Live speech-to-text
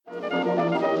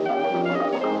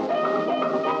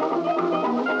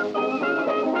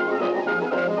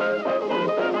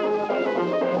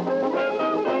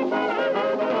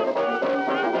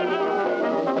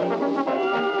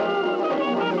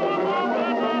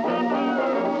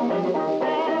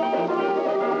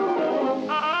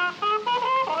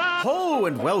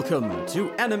and welcome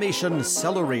to Animation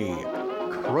Celery.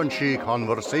 Crunchy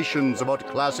conversations about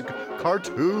classic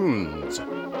cartoons.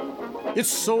 It's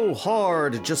so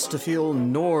hard just to feel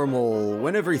normal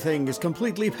when everything is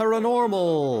completely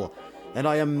paranormal. And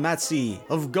I am Matsi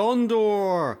of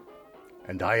Gondor.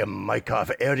 And I am Micah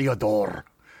of Eriador.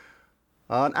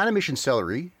 On Animation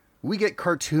Celery, we get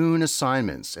cartoon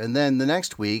assignments, and then the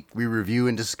next week we review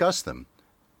and discuss them.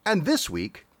 And this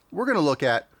week, we're going to look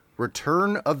at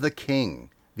Return of the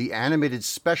King, the animated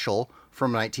special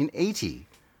from 1980.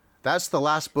 That's the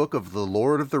last book of The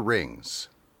Lord of the Rings.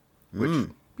 Which,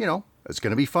 you know, it's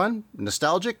going to be fun,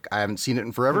 nostalgic. I haven't seen it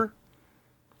in forever.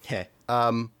 Heh.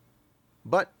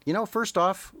 But, you know, first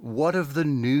off, what of the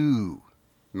new?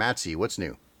 Matsy, what's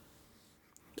new?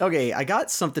 Okay, I got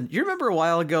something. You remember a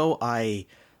while ago I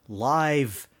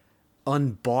live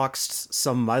unboxed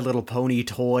some My Little Pony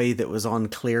toy that was on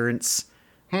clearance?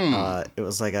 It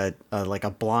was like a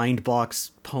blind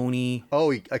box pony.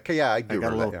 Oh, okay, yeah, I do. I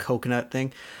got a little that, yeah. coconut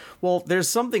thing. Well, there's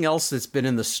something else that's been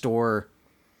in the store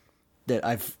that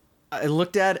I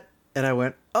looked at and I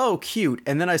went, oh, cute.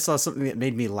 And then I saw something that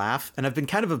made me laugh, and I've been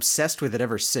kind of obsessed with it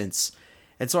ever since.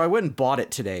 And so I went and bought it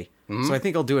today. So I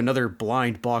think I'll do another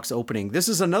blind box opening. This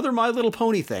is another My Little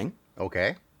Pony thing.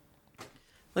 Okay.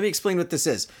 Let me explain what this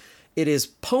is. It is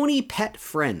Pony Pet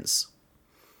Friends.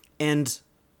 And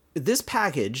this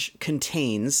package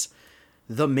contains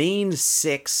the main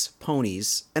 6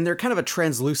 ponies, and they're kind of a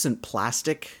translucent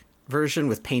plastic version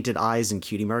with painted eyes and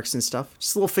cutie marks and stuff.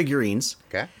 Just little figurines.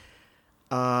 Okay.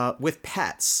 With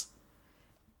pets.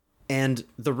 And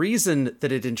the reason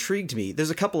that it intrigued me, there's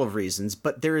a couple of reasons,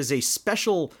 but there is a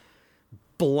special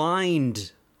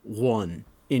blind one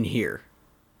in here.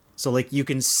 So, like, you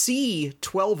can see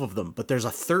 12 of them, but there's a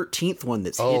 13th one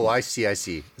that's hidden. Oh, I see.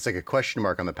 It's like a question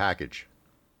mark on the package.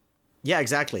 Yeah,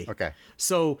 exactly. Okay.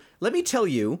 So, let me tell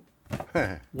you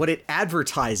what it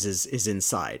advertises is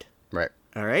inside. Right.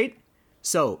 All right?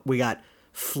 So, we got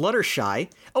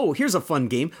Fluttershy. Oh, here's a fun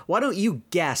game. Why don't you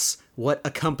guess what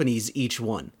accompanies each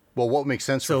one? Well, what makes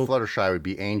sense So- for Fluttershy would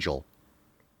be Angel.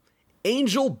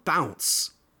 Angel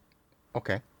Bounce.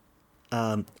 Okay.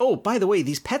 Oh, by the way,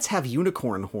 these pets have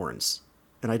unicorn horns.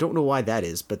 And I don't know why that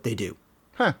is, but they do.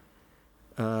 Huh.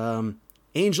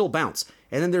 Angel Bounce.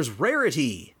 And then there's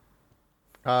Rarity.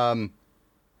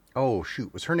 Oh,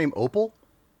 shoot. Was her name Opal?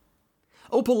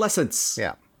 Opalescence.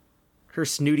 Yeah. Her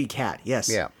snooty cat, yes.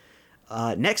 Yeah.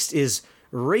 Next is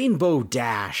Rainbow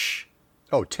Dash.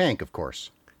 Oh, Tank, of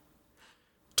course.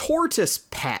 Tortoise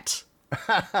Pet.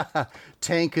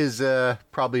 Tank is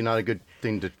probably not a good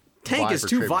thing to Tank buy is for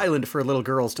too trademark. violent for little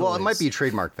girls to Well, it lose. might be a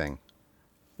trademark thing.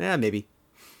 Yeah, maybe.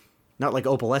 Not like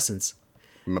Opalescence.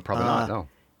 Probably not, no.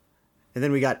 And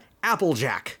then we got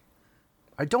Applejack.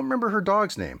 I don't remember her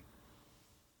dog's name.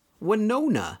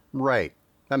 Winona. Right.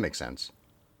 That makes sense.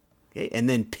 Okay, and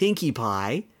then Pinkie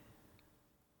Pie.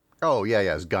 Oh, yeah,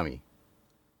 it's Gummy.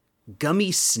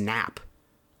 Gummy Snap.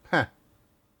 Huh.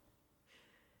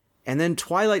 And then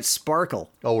Twilight Sparkle.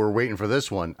 Oh, we're waiting for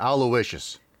this one.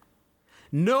 Aloysius.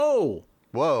 No!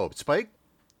 Whoa, Spike?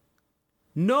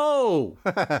 No!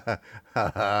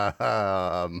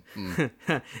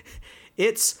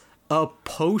 It's a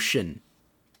potion.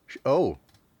 Oh.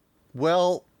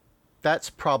 Well, that's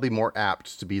probably more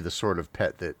apt to be the sort of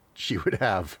pet that she would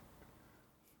have.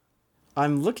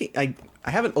 I'm looking... I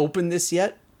haven't opened this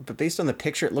yet, but based on the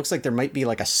picture, it looks like there might be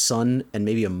like a sun and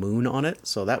maybe a moon on it.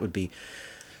 So that would be...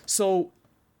 So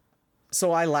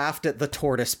I laughed at the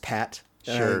tortoise pet.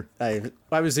 Sure. I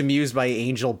was amused by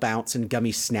Angel Bounce and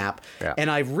Gummy Snap. Yeah. And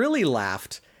I really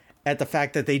laughed at the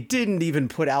fact that they didn't even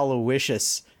put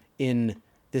Aloysius in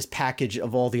this package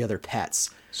of all the other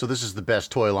pets. So this is the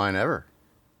best toy line ever.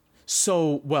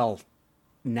 So, well,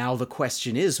 now the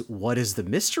question is, what is the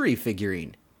mystery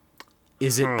figurine?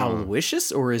 Is it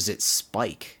Aloysius or is it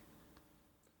Spike?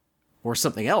 Or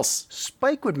something else?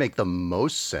 Spike would make the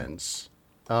most sense.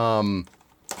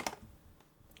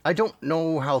 I don't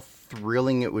know how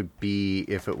thrilling it would be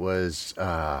if it was,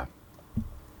 oh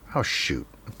shoot.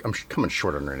 I'm coming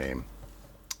short on her name.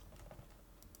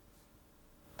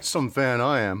 Some fan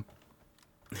I am.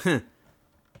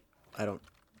 I don't...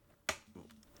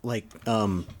 Like,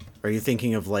 are you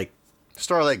thinking of, like...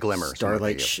 Starlight Glimmer.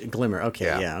 Starlight Glimmer. Okay,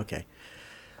 yeah, okay.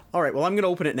 All right, well, I'm going to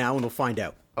open it now and we'll find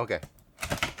out. Okay.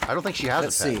 I don't think she has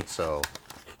Let's a pet, see. so...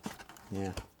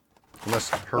 Yeah. Unless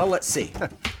her... Well, let's see.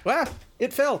 Ah,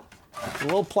 it fell. A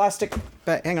little plastic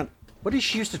bag. Hang on. What does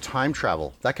she use to time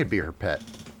travel? That could be her pet.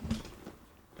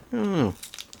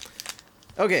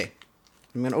 Okay.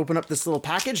 I'm going to open up this little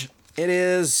package. It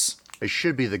is... It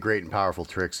should be the great and powerful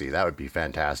Trixie. That would be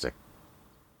fantastic.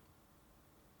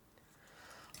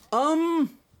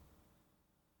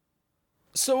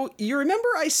 So you remember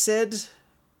I said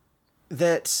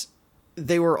that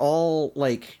they were all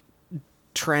like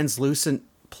translucent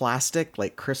plastic,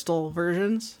 like crystal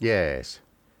versions? Yes.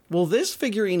 Well, this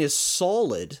figurine is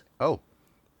solid, Oh.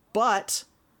 but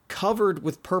covered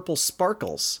with purple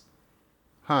sparkles.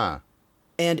 Huh.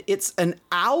 And it's an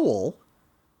owl,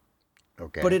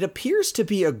 Okay. but it appears to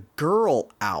be a girl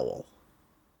owl.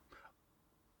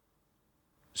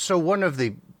 So one of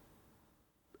the...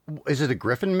 Is it a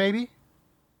griffin, maybe?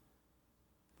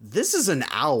 This is an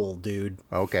owl, dude.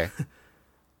 Okay.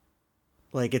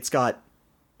 Like, it's got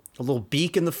a little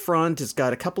beak in the front. It's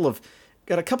got a couple of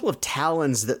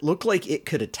talons that look like it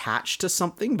could attach to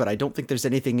something, but I don't think there's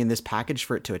anything in this package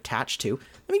for it to attach to.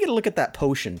 Let me get a look at that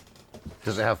potion.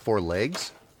 Does it have 4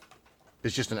 legs?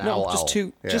 It's just an No, owl. just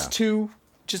two. Yeah.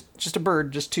 Just a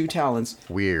bird. Just 2 talons.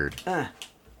 Weird.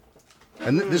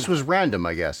 And this was random,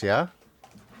 I guess, yeah?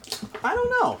 I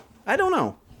don't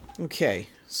know. Okay,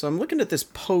 so I'm looking at this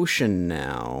potion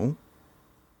now.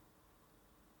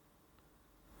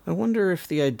 I wonder if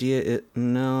the idea...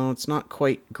 No, it's not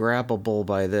quite grabbable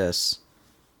by this.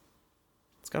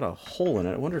 It's got a hole in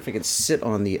it. I wonder if it can sit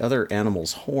on the other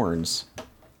animal's horns.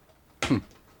 Come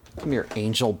here,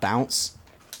 angel bounce.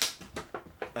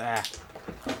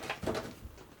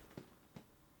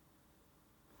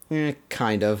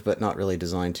 Kind of, but not really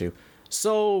designed to.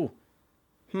 So...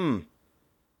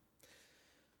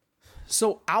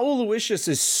 So Owlowiscious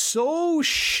is so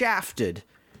shafted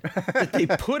that they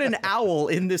put an owl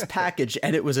in this package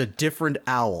and it was a different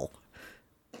owl.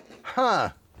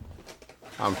 Huh.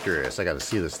 I'm curious. I got to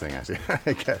see this thing,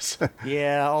 I guess.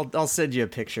 Yeah, I'll send you a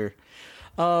picture.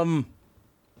 But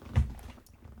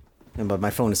my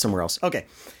phone is somewhere else. Okay.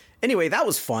 Anyway, that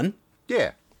was fun.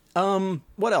 Yeah.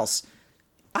 What else?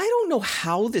 I don't know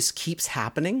how this keeps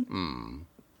happening,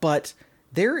 but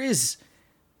there is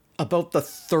about the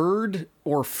 3rd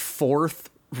or 4th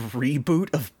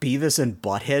reboot of Beavis and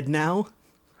Butthead now.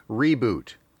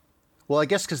 Reboot. Well, I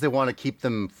guess because they want to keep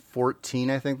them 14,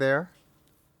 I think they are.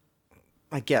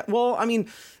 Well, I mean,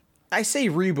 I say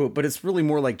reboot, but it's really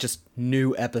more like just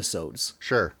new episodes.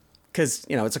 Sure. Because,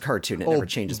 it's a cartoon. It never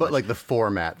changes but much. like the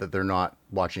format that they're not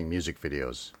watching music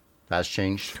videos. That's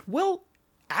changed? Well,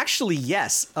 actually,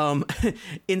 yes.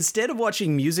 Instead of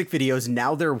watching music videos,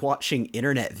 now they're watching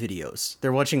internet videos.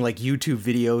 They're watching like YouTube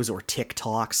videos or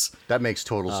TikToks. That makes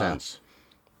total sense.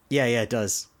 Yeah, it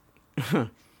does.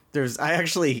 I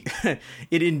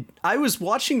was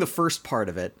watching the first part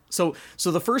of it. So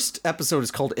the first episode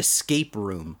is called Escape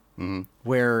Room,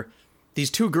 where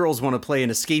these 2 girls want to play an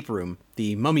escape room,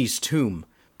 the Mummy's Tomb,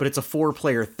 but it's a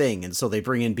 4-player thing, and so they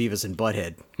bring in Beavis and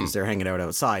Butthead because they're hanging out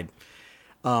outside.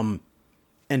 And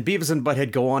Beavis and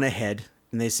Butthead go on ahead,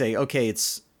 and they say, okay,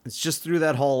 it's just through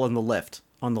that hall on the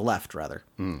left, rather.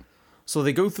 So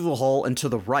they go through the hall and to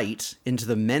the right into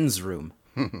the men's room.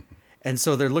 And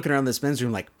so they're looking around this men's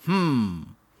room like,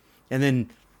 And then,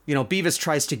 Beavis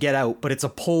tries to get out, but it's a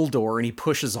pull door, and he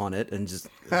pushes on it, and just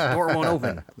the door won't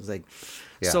open. It's like,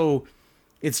 So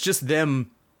it's just them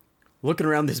looking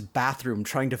around this bathroom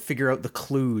trying to figure out the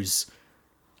clues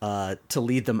to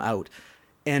lead them out.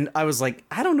 And I was like,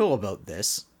 I don't know about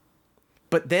this.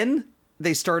 But then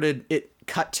it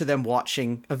cut to them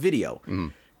watching a video.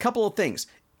 Couple of things.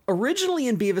 Originally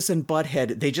in Beavis and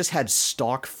Butthead, they just had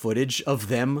stock footage of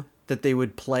them that they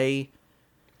would play.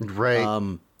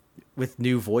 Right. With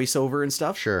new voiceover and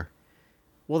stuff. Sure.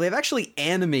 Well, they've actually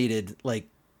animated, like,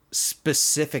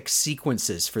 specific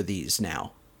sequences for these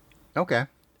now. Okay.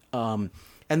 And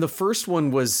the first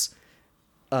one was,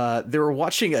 they were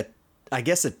watching a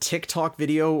TikTok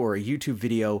video or a YouTube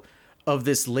video of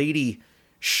this lady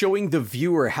showing the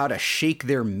viewer how to shake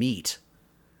their meat.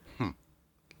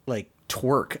 Like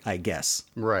twerk, I guess.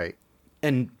 Right.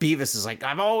 And Beavis is like,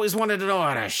 I've always wanted to know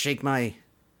how to shake my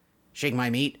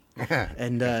meat.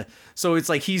 And so it's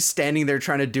like he's standing there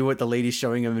trying to do what the lady's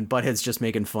showing him, and Butthead's just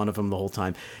making fun of him the whole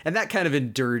time. And that kind of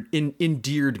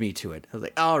endeared me to it. I was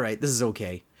like, all right, this is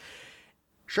okay.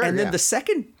 Sure. And then the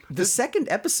second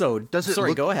episode.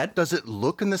 Go ahead. Does it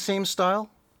look in the same style?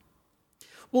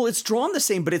 Well, it's drawn the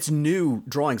same, but it's new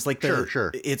drawings. Like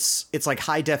Sure. It's like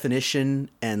high definition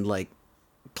and like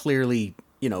clearly,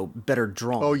 better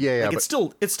drawn. Oh yeah. Like it's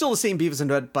still the same Beavis and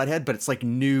Butthead, but it's like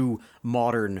new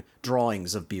modern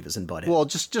drawings of Beavis and Butthead. Well,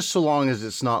 just so long as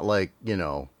it's not like,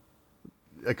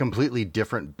 a completely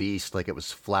different beast, like it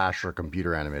was Flash or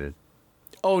computer animated.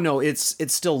 Oh no, it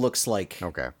still looks like.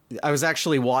 Okay. I was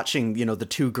actually watching, the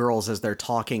 2 girls as they're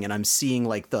talking, and I'm seeing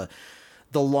like the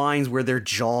the lines where their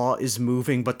jaw is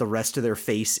moving, but the rest of their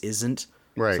face isn't.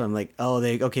 Right. So I'm like, oh,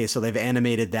 so they've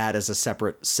animated that as a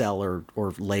separate cell or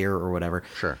layer or whatever.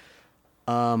 Sure.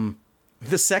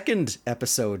 The second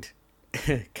episode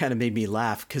kind of made me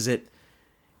laugh because it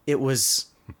was,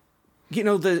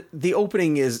 the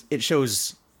opening is,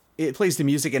 it plays the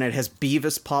music and it has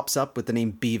Beavis pops up with the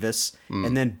name Beavis,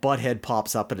 and then Butthead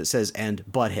pops up and it says, and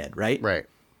Butthead, right? Right.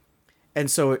 And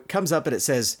so it comes up and it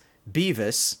says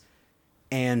Beavis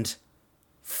and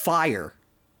fire.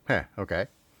 Huh, okay.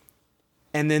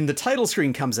 And then the title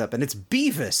screen comes up and it's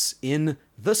Beavis in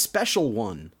The Special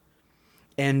One.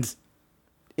 And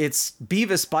it's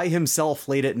Beavis by himself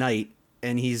late at night,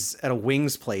 and he's at a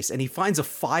wings place, and he finds a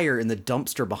fire in the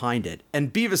dumpster behind it.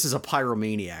 And Beavis is a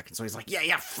pyromaniac, and so he's like,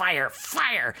 yeah, fire.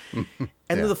 And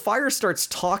then the fire starts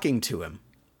talking to him.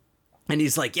 And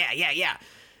he's like, yeah.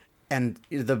 And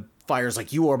the fire's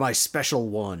like, you are my special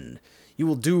one. You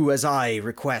will do as I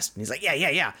request. And he's like,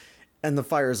 yeah. And the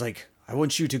fire's like, I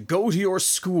want you to go to your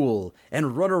school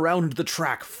and run around the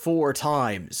track 4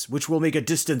 times, which will make a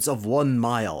distance of 1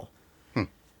 mile.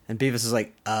 And Beavis is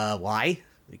like, why?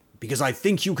 Because I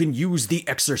think you can use the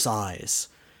exercise.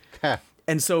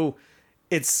 And so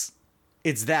it's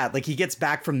that. Like, he gets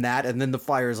back from that, and then the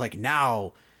fire is like,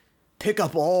 now, pick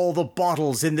up all the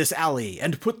bottles in this alley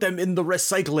and put them in the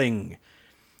recycling.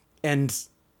 And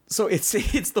so it's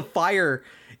the fire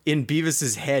in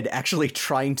Beavis's head actually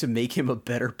trying to make him a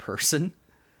better person.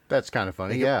 That's kind of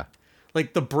funny, yeah.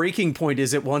 Like, the breaking point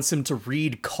is it wants him to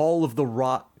read Call of the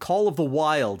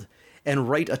Wild and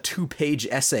write a 2-page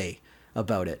essay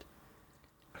about it.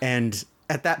 And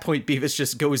at that point, Beavis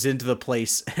just goes into the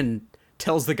place and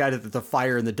tells the guy that there's a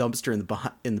fire in the dumpster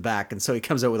in the back. And so he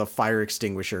comes out with a fire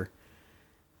extinguisher.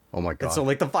 Oh my God. And so,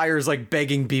 like, the fire is, like,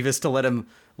 begging Beavis to let him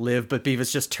live, but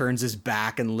Beavis just turns his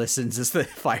back and listens as the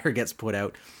fire gets put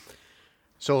out.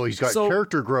 So he's got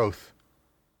character growth.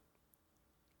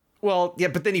 Well, yeah,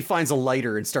 but then he finds a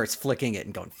lighter and starts flicking it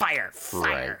and going, fire.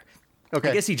 Right. Okay.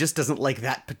 I guess he just doesn't like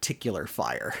that particular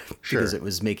fire because it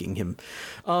was making him.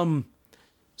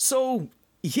 So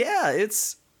yeah,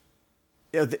 it's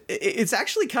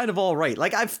actually kind of all right.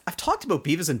 Like, I've talked about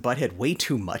Beavis and Butthead way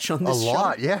too much on this show. A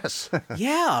lot, yes.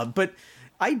 Yeah, but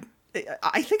I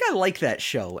think I like that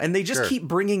show, and they just keep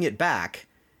bringing it back,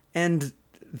 and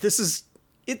this is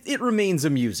it remains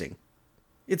amusing.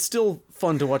 It's still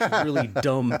fun to watch really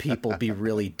dumb people be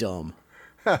really dumb.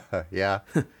 Yeah.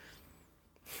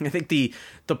 I think the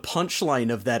punchline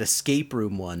of that escape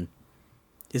room one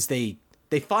is they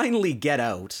finally get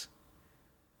out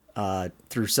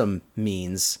through some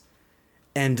means,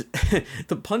 and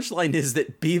the punchline is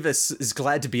that Beavis is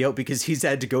glad to be out because he's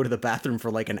had to go to the bathroom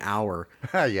for like an hour.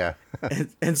 Yeah.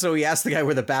 and so he asks the guy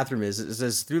where the bathroom is. It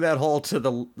says through that hall to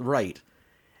the right.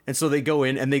 And so they go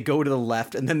in and they go to the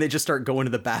left, and then they just start going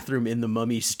to the bathroom in the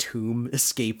mummy's tomb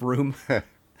escape room.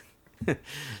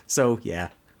 So yeah.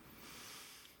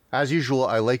 As usual,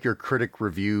 I like your critic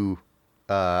review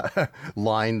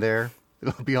line there.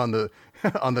 It'll be on the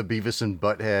Beavis and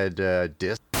Butthead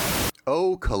disc.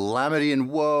 Oh, calamity and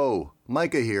woe.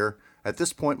 Micah here. At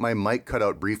this point, my mic cut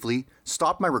out briefly,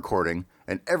 stopped my recording,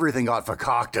 and everything got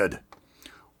concocted.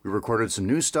 We recorded some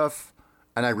new stuff,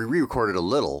 and I re-recorded a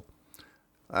little,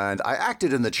 and I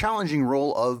acted in the challenging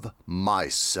role of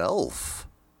myself.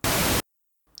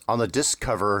 On the disc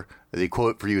cover, the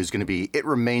quote for you is going to be, "It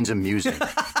remains amusing."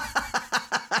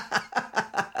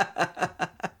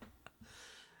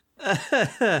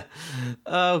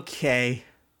 Okay.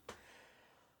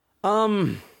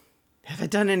 Have I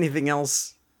done anything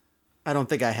else? I don't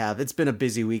think I have. It's been a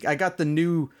busy week. I got the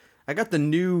new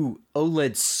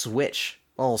OLED Switch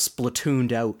all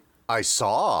splatooned out. I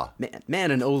saw.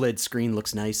 Man, an OLED screen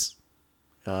looks nice.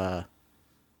 Can't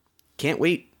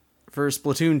wait for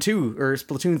Splatoon 2 or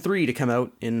Splatoon 3 to come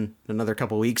out in another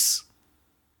couple weeks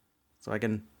so I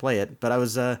can play it. But I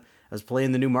was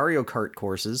playing the new Mario Kart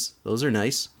courses. Those are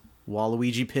nice.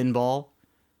 Waluigi Pinball.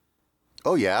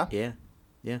 Oh, yeah? Yeah.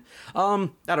 I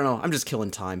don't know. I'm just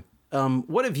killing time.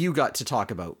 What have you got to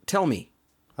talk about? Tell me.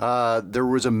 There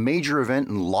was a major event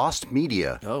in Lost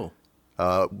Media. Oh.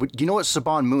 Do you know what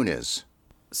Saban Moon is?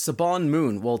 Saban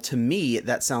Moon. Well, to me,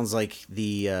 that sounds like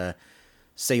the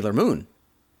Sailor Moon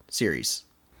series.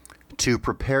 To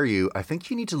prepare you, I think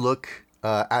you need to look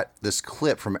at this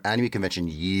clip from Anime Convention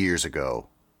years ago.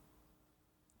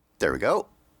 There we go.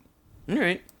 All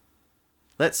right.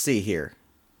 Let's see here.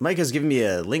 Mike has given me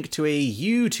a link to a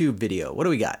YouTube video. What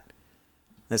do we got?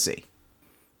 Let's see.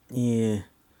 Yeah.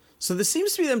 So this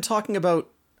seems to be them talking about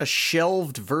a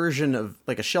shelved version of,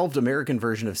 like a shelved American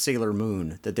version of Sailor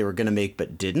Moon that they were going to make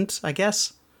but didn't, I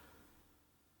guess.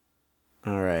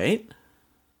 All right.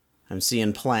 I'm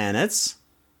seeing planets.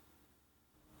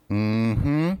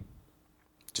 Mm-hmm.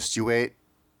 Just you wait.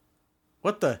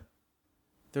 What the?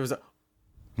 There was a...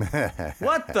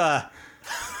 What the?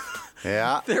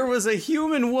 Yeah. There was a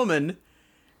human woman,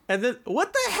 and then...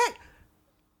 What the heck?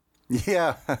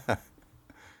 Yeah.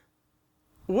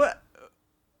 What?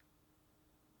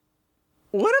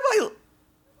 What am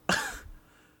I...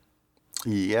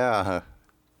 Yeah.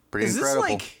 Pretty Is incredible.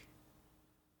 this like...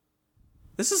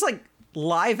 This is like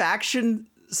live action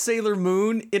Sailor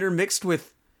Moon intermixed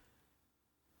with...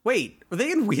 Wait, are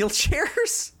they in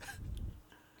wheelchairs?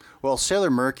 Well, Sailor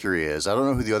Mercury is. I don't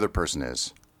know who the other person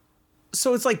is.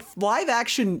 So it's like live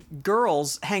action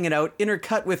girls hanging out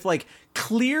intercut with like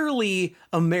clearly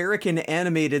American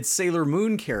animated Sailor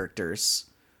Moon characters.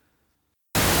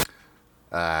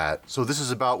 So this is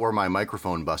about where my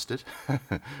microphone busted.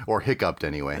 Or hiccuped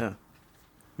anyway. Yeah.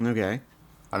 Okay.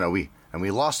 I don't know,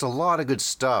 we lost a lot of good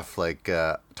stuff, like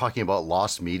talking about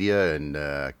lost media and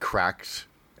cracked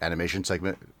animation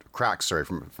segment. Cracks, sorry,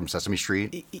 from Sesame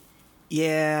Street.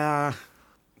 Yeah.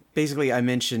 Basically, I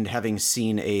mentioned having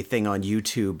seen a thing on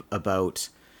YouTube about...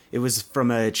 It was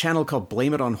from a channel called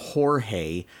Blame It on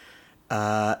Jorge.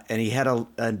 And he had a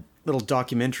little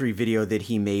documentary video that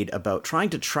he made about trying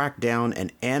to track down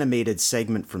an animated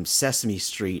segment from Sesame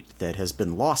Street that has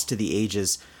been lost to the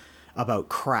ages about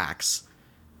cracks.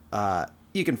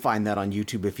 You can find that on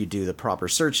YouTube if you do the proper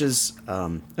searches,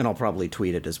 and I'll probably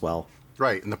tweet it as well.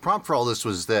 Right, and the prompt for all this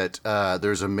was that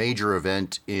there's a major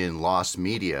event in lost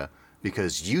media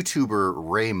because YouTuber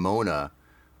Ray Mona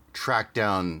tracked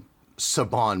down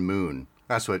Saban Moon.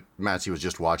 That's what Matsy was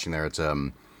just watching there. It's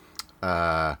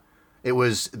it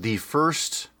was the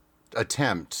first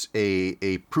attempt,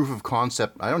 a proof of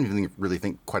concept. I don't even really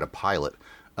think quite a pilot,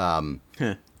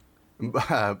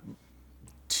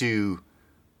 to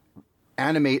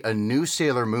animate a new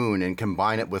Sailor Moon and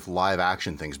combine it with live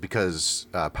action things because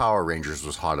Power Rangers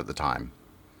was hot at the time.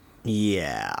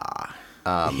 Yeah.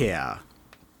 Yeah.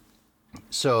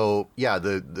 So yeah,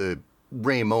 the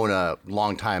Ray Mona,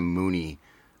 longtime Moonie,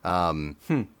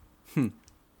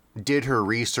 did her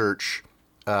research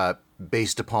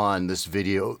based upon this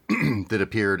video that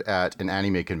appeared at an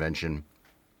anime convention,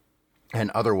 and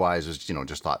otherwise was,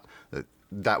 just thought that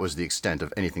that was the extent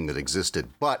of anything that existed.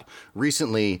 But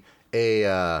recently,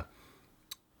 a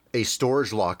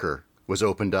storage locker was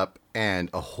opened up, and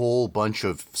a whole bunch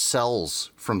of cells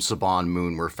from Saban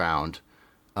Moon were found,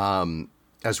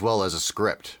 as well as a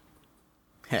script.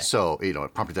 So, it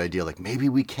prompted the idea, like, maybe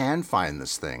we can find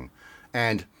this thing.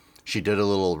 And she did a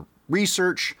little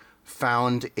research,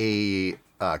 found a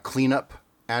cleanup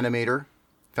animator,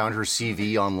 found her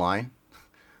CV online.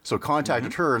 So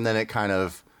contacted her, and then it kind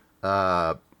of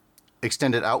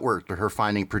extended outward to her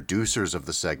finding producers of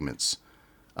the segments.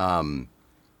 At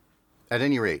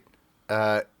any rate,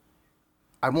 I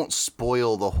won't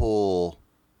spoil the whole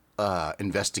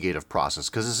investigative process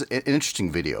because it's an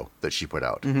interesting video that she put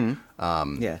out.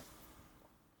 Yeah.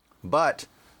 But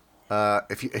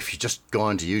if you just go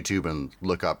onto YouTube and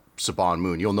look up Saban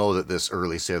Moon, you'll know that this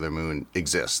early Sailor Moon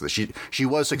exists. That she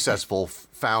was successful,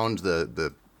 found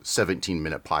the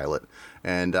 17-minute pilot,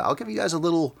 and I'll give you guys a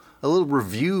little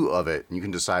review of it, and you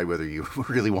can decide whether you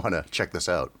really want to check this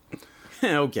out.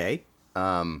 Okay.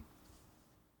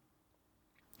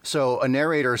 So a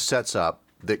narrator sets up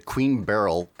that Queen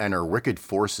Beryl and her wicked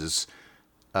forces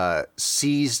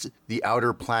seized the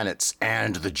outer planets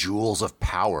and the jewels of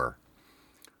power.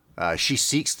 She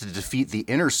seeks to defeat the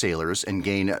inner sailors and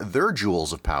gain their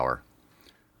jewels of power.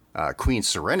 Queen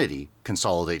Serenity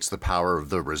consolidates the power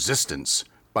of the Resistance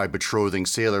by betrothing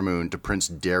Sailor Moon to Prince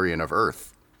Darien of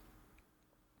Earth.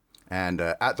 And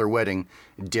at their wedding,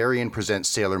 Darien presents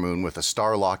Sailor Moon with a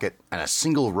star locket and a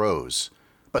single rose.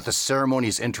 But the ceremony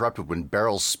is interrupted when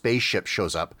Beryl's spaceship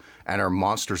shows up and her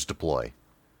monsters deploy.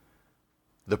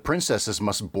 The princesses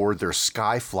must board their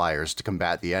sky flyers to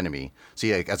combat the enemy.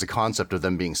 See, as a concept of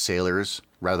them being sailors,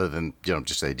 rather than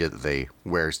just the idea that they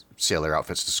wear sailor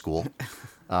outfits to school.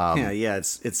 Yeah,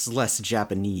 it's less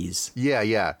Japanese.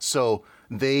 Yeah. So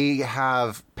they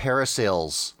have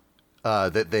parasails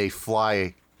that they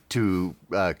fly to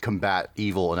combat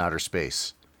evil in outer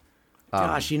space.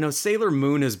 Gosh, Sailor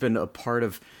Moon has been a part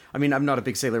of... I mean, I'm not a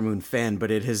big Sailor Moon fan, but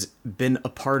it has been a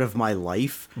part of my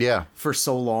life for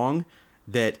so long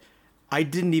that I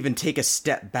didn't even take a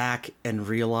step back and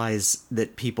realize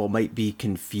that people might be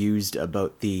confused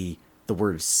about the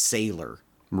word sailor.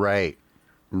 Right.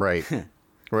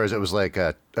 Whereas it was like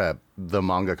the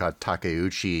mangaka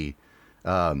Takeuchi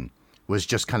was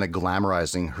just kind of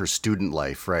glamorizing her student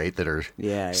life, right? That her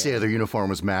sailor uniform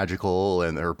was magical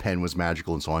and her pen was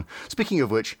magical and so on. Speaking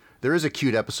of which, there is a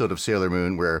cute episode of Sailor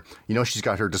Moon where, you know, she's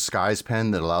got her disguise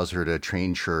pen that allows her to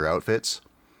change her outfits.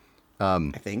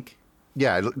 I think.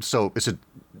 Yeah, so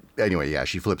anyway, yeah,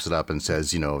 she flips it up and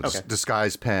says, you know,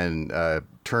 disguise pen,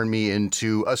 turn me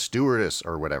into a stewardess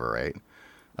or whatever, right?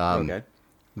 Okay.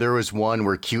 There was one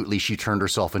where cutely she turned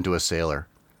herself into a sailor.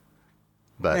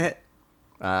 But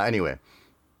anyway,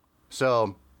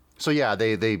 so yeah,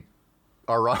 they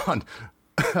are on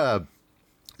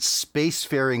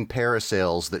spacefaring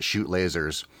parasails that shoot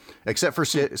lasers, except for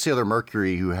Sailor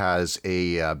Mercury, who has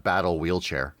a battle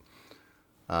wheelchair.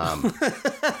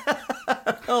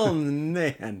 Oh,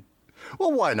 man.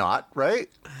 Well, why not, right?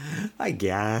 I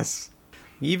guess.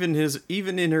 Even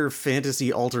in her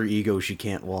fantasy alter ego, she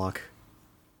can't walk.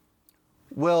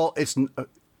 Well, it's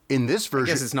in this version.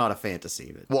 I guess it's not a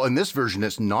fantasy. But... Well, in this version,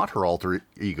 it's not her alter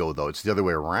ego, though. It's the other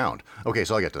way around. Okay,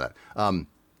 so I'll get to that.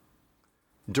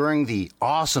 During the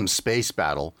awesome space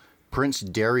battle, Prince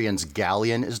Darian's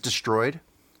galleon is destroyed.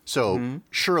 So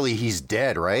surely he's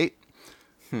dead, right?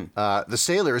 The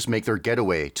sailors make their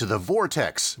getaway to the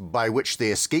vortex by which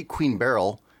they escape Queen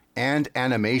Beryl and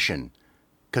animation,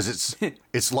 because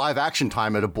it's live action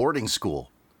time at a boarding school.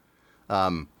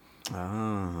 Yeah,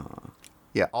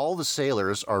 all the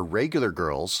sailors are regular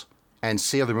girls, and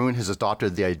Sailor Moon has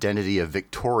adopted the identity of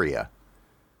Victoria.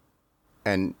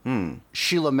 And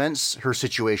she laments her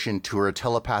situation to her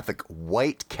telepathic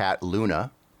white cat,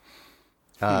 Luna.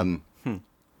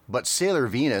 But Sailor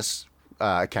Venus,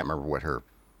 I can't remember what her...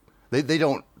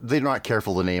 They're not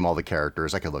careful to name all the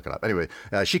characters. I could look it up. Anyway,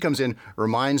 she comes in,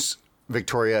 reminds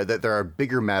Victoria that there are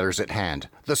bigger matters at hand.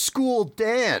 The school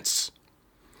dance!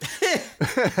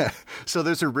 So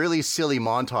there's a really silly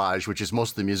montage, which is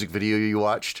most of the music video you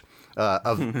watched,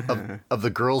 of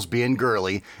the girls being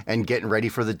girly and getting ready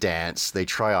for the dance. They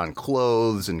try on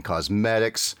clothes and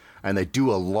cosmetics, and they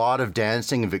do a lot of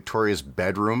dancing in Victoria's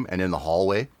bedroom and in the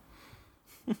hallway.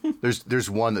 There's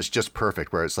one that's just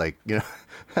perfect, where it's like, you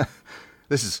know,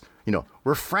 this is, you know,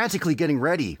 we're frantically getting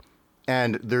ready.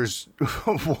 And there's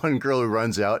one girl who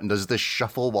runs out and does this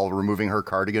shuffle while removing her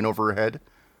cardigan over her head.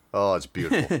 Oh, it's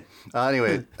beautiful.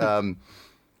 Anyway,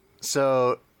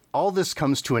 so all this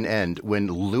comes to an end when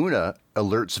Luna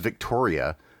alerts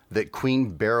Victoria that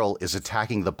Queen Beryl is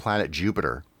attacking the planet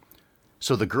Jupiter.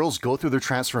 So the girls go through their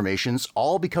transformations,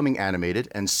 all becoming animated,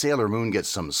 and Sailor Moon gets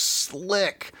some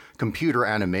slick computer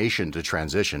animation to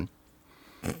transition.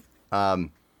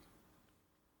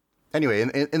 Anyway,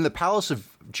 in the Palace of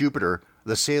Jupiter,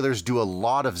 the sailors do a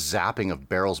lot of zapping of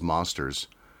Beryl's monsters.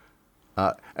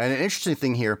 And an interesting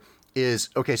thing here is,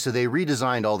 okay, so they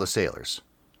redesigned all the sailors.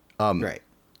 Right.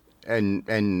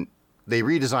 And they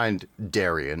redesigned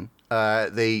Darian.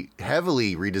 They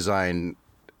heavily redesigned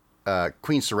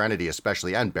Queen Serenity,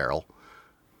 especially, and Beryl.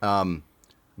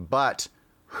 But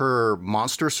her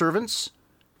monster servants,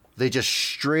 they just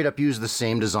straight up use the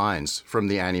same designs from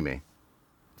the anime.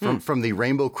 From the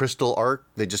Rainbow Crystal arc,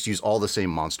 they just use all the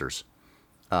same monsters.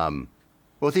 Well,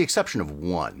 with the exception of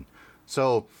one.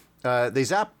 So they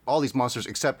zap all these monsters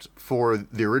except for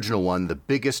the original one, the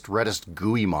biggest, reddest,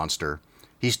 gooey monster.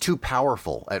 He's too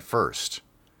powerful at first.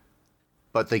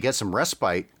 But they get some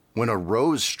respite when a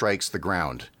rose strikes the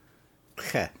ground.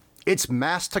 It's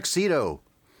Mask Tuxedo.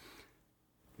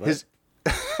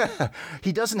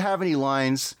 He doesn't have any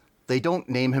lines. They don't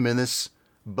name him in this,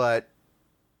 but...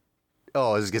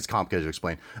 Oh, this gets complicated to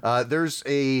explain. There's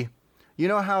a... You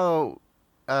know how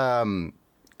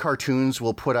cartoons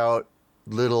will put out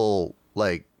little,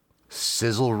 like,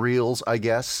 sizzle reels, I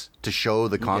guess, to show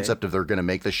the concept of they're going to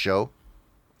make this show?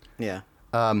 Yeah.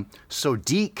 So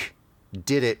DiC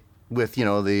did it with, you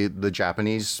know, the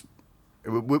Japanese...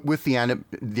 With the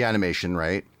animation,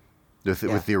 right?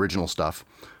 With the original stuff.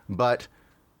 But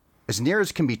as near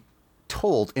as can be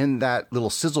told, in that little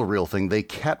sizzle reel thing, they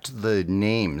kept the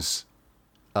names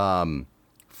from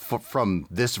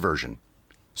this version.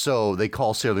 So they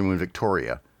call Sailor Moon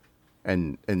Victoria.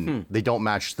 And they don't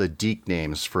match the DiC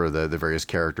names for the various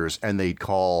characters. And they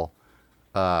call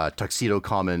Tuxedo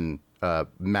Common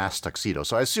Mask Tuxedo.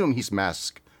 So I assume he's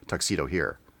Mask Tuxedo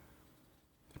here.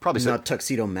 Probably not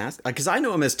Tuxedo Mask, because I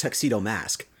know him as Tuxedo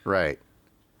Mask. Right.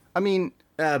 I mean,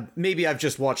 maybe I've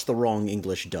just watched the wrong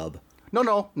English dub.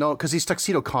 No, because he's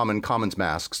Tuxedo Common's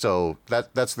Mask, so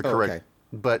that's the correct. Okay.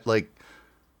 But like,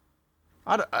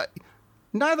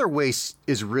 neither way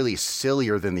is really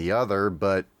sillier than the other.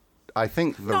 But I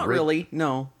think not really.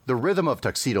 No, the rhythm of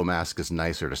Tuxedo Mask is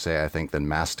nicer to say, I think, than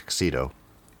Mask Tuxedo.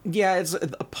 Yeah, it's a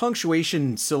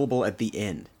punctuation syllable at the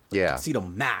end. Yeah. Tuxedo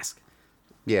Mask.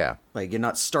 Yeah. Like, you're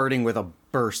not starting with a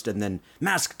burst and then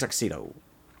Mask Tuxedo.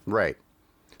 Right.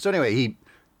 So anyway, he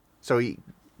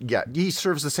Yeah, he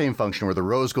serves the same function where the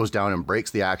rose goes down and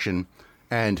breaks the action,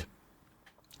 and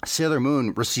Sailor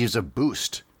Moon receives a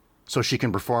boost so she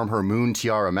can perform her Moon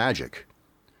Tiara magic,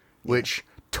 which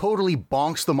totally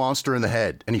bonks the monster in the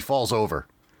head, and he falls over.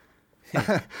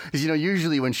 Because,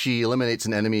 usually when she eliminates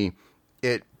an enemy,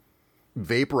 it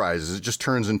vaporizes. It just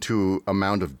turns into a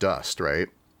mound of dust, right?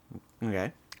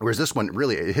 Okay. Whereas this one,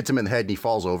 really, it hits him in the head and he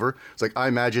falls over. It's like, I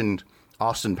imagined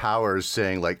Austin Powers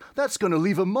saying, like, that's going to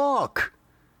leave a mark.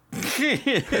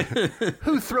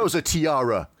 Who throws a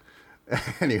tiara?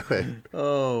 Anyway.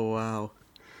 Oh, wow.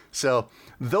 So,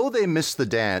 though they missed the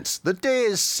dance, the day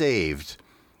is saved.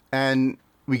 And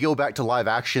we go back to live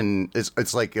action.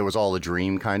 It's like it was all a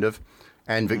dream, kind of.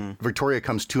 And Victoria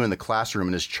comes to in the classroom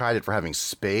and is chided for having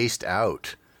spaced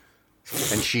out.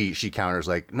 And she counters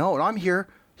like, no, I'm here.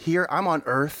 I'm on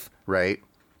Earth, right?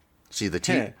 See,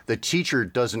 the teacher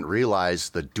doesn't realize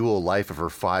the dual life of her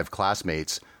 5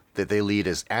 classmates, that they lead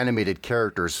as animated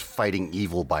characters fighting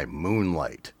evil by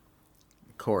moonlight.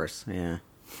 Of course, yeah.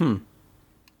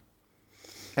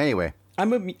 Anyway.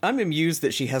 I'm amused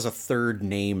that she has a third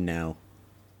name now.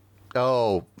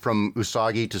 Oh, from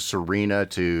Usagi to Serena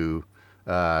to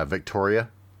Victoria?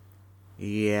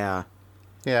 Yeah.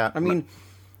 Yeah. I mean,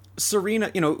 Serena,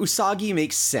 Usagi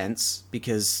makes sense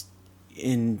because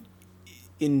in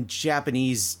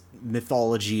Japanese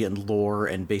mythology and lore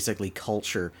and basically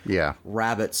culture,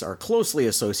 rabbits are closely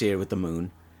associated with the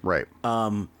moon. Right.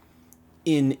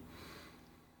 In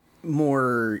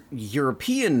more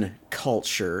European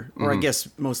culture, or I guess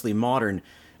mostly modern,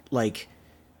 like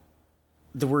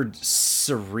the word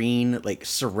serene, like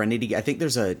serenity, I think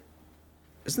there's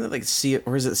isn't it like sea,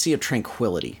 or is it Sea of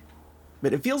Tranquility?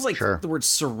 But it feels like the word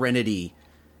serenity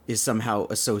is somehow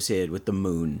associated with the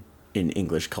moon in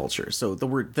English culture. So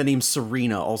the name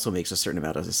Serena also makes a certain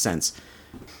amount of sense.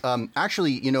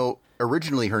 Actually,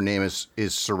 originally her name is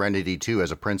Serenity too,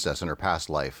 as a princess in her past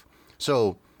life.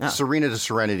 So Serena to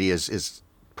Serenity is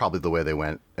probably the way they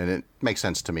went, and it makes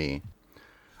sense to me.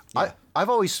 Yeah. I've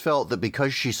always felt that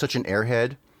because she's such an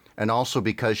airhead, and also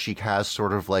because she has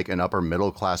sort of like an upper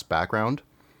middle class background,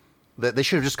 that they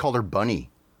should have just called her Bunny.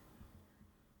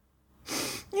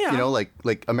 Yeah.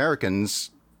 Like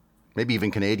Americans, maybe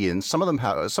even Canadians, some of them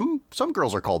have some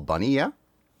girls are called Bunny, yeah?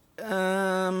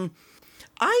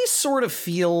 I sort of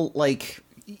feel like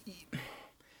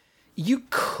you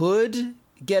could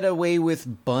get away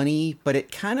with Bunny, but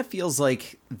it kind of feels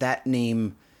like that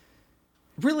name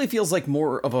really feels like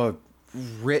more of a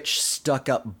rich,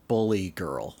 stuck-up bully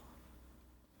girl.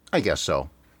 I guess so.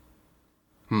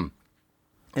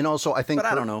 And also, I think...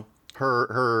 But I don't know.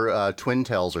 Her twin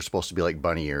tails are supposed to be like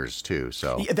bunny ears, too,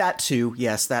 so... Yeah, that too.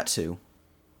 Yes, that too.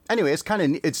 Anyway, it's kind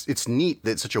of... It's neat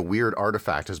that such a weird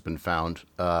artifact has been found.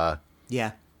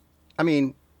 Yeah. I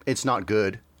mean, it's not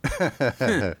good.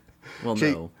 Well,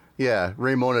 no. Yeah,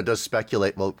 Raymona does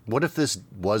speculate, well, what if this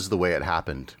was the way it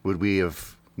happened? Would we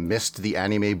have missed the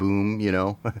anime boom,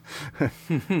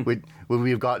 would we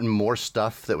have gotten more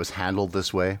stuff that was handled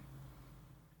this way?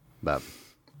 But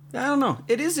I don't know.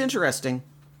 It is interesting.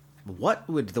 What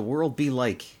would the world be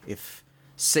like if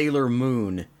Sailor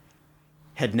Moon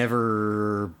had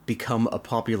never become a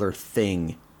popular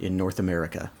thing in North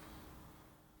America?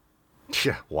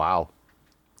 Yeah, wow.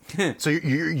 So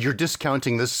you're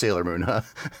discounting this Sailor Moon, huh?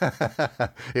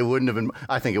 It wouldn't have been.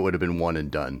 I think it would have been one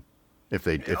and done if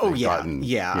they gotten.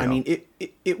 Yeah. I mean,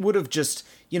 it would have just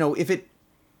if it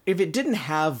didn't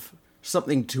have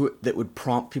something to it that would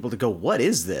prompt people to go, what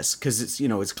is this? Because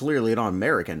it's clearly not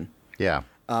American. Yeah.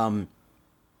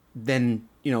 Then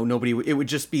nobody. It would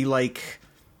just be like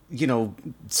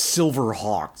Silver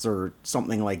Hawks or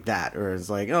something like that, or it's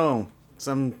like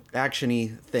some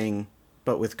actiony thing,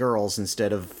 but with girls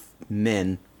instead of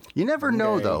men. You never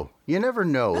know, though. You never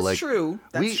know. That's true.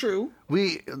 That's true.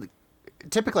 We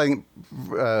typically,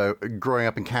 growing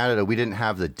up in Canada, we didn't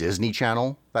have the Disney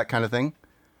Channel, that kind of thing.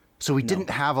 So we didn't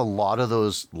have a lot of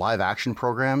those live action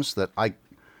programs that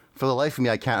for the life of me,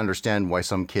 I can't understand why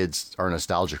some kids are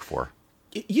nostalgic for.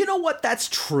 You know what? That's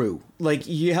true. Like,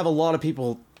 you have a lot of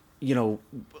people,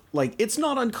 like, it's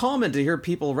not uncommon to hear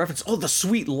people reference, The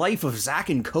Sweet Life of Zack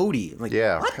and Cody. Like,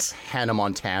 yeah, what? Hannah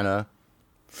Montana.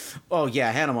 Oh,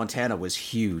 yeah, Hannah Montana was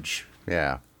huge.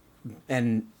 Yeah.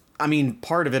 And, I mean,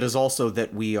 part of it is also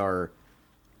that we are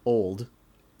old.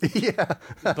 Yeah.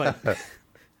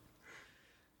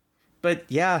 But,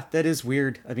 yeah, that is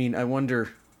weird. I mean, I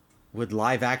wonder, would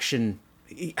live action...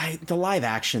 the live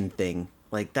action thing,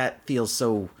 like, that feels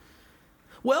so...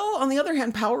 Well, on the other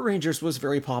hand, Power Rangers was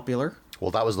very popular. Well,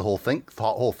 that was the whole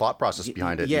thought process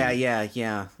behind it.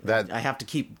 Yeah. That I have to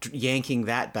keep yanking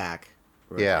that back.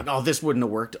 Yeah. Like, this wouldn't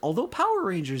have worked. Although Power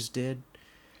Rangers did.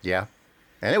 Yeah.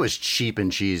 And it was cheap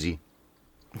and cheesy.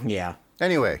 Yeah.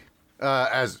 Anyway,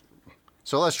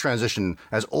 so let's transition.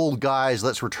 As old guys,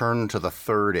 let's return to the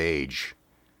Third Age.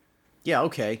 Yeah,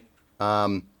 okay.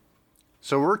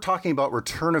 So we're talking about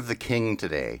Return of the King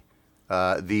today.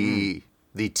 The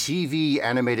TV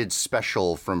animated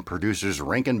special from producers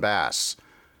Rankin Bass,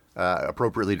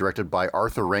 appropriately directed by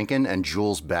Arthur Rankin and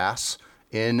Jules Bass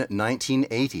in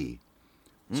 1980.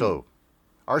 So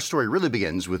our story really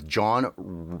begins with John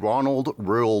Ronald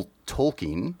Reuel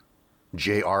Tolkien,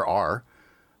 J.R.R.,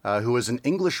 who was an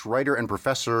English writer and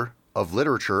professor of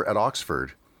literature at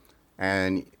Oxford.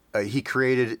 And he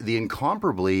created the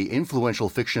incomparably influential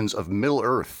fictions of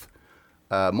Middle-earth,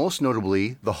 most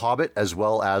notably The Hobbit as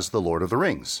well as The Lord of the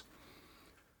Rings.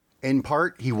 In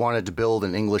part, he wanted to build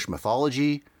an English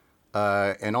mythology,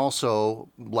 and also,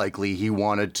 likely, he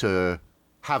wanted to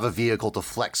have a vehicle to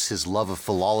flex his love of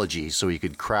philology so he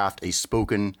could craft a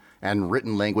spoken and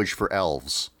written language for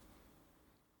elves.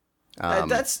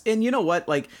 And you know what?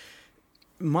 Like,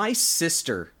 my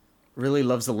sister really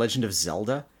loves The Legend of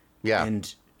Zelda. Yeah.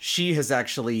 And she's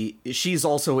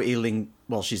also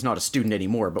well, she's not a student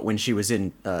anymore, but when she was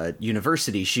in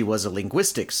university, she was a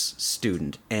linguistics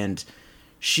student, and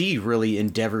she really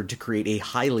endeavored to create a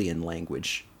Hylian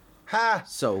language. Ha!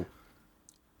 So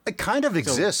It kind of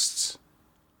exists.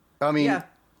 I mean, yeah.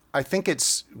 I think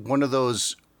it's one of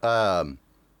those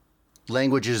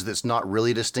languages that's not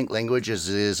really a distinct language, as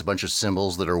it is a bunch of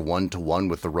symbols that are one-to-one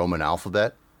with the Roman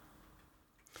alphabet.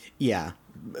 Yeah.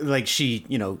 Like she,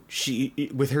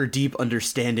 with her deep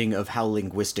understanding of how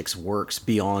linguistics works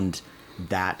beyond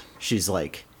that, she was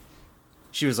like,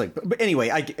 but anyway,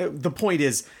 the point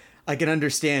is, I can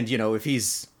understand, if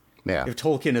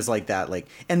Tolkien is like that, like,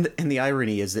 and the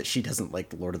irony is that she doesn't like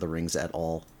The Lord of the Rings at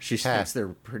all. She thinks they're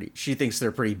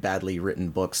pretty badly written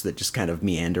books that just kind of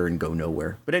meander and go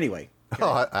nowhere. But anyway.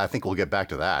 I think we'll get back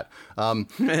to that.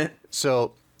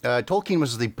 So Tolkien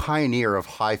was the pioneer of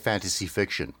high fantasy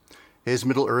fiction. His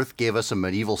Middle-earth gave us a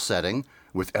medieval setting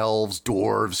with elves,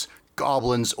 dwarves,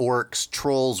 goblins, orcs,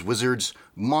 trolls, wizards,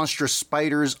 monstrous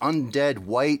spiders, undead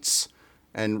wights,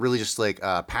 and really just like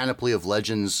a panoply of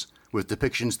legends with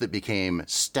depictions that became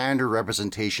standard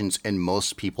representations in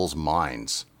most people's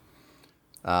minds.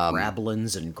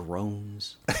 Rabblins and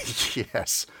groans.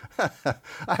 Yes.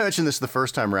 I mentioned this the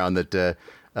first time around that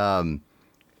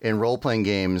in role-playing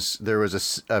games, there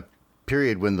was a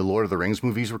period when the Lord of the Rings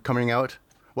movies were coming out.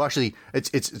 Well, actually,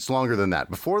 it's longer than that.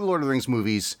 Before the Lord of the Rings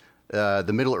movies,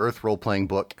 the Middle-earth role-playing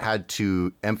book had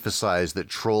to emphasize that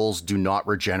trolls do not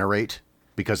regenerate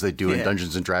because they do in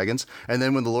Dungeons & Dragons. And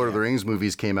then when the Lord of the Rings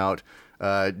movies came out,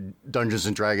 Dungeons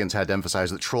 & Dragons had to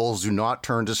emphasize that trolls do not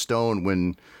turn to stone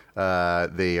when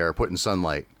they are put in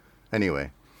sunlight.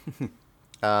 Anyway.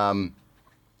 So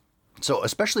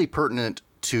especially pertinent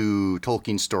to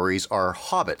Tolkien's stories are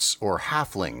hobbits or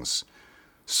halflings.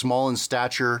 Small in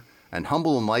stature and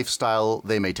humble in lifestyle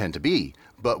they may tend to be,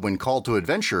 but when called to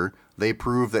adventure, they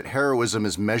prove that heroism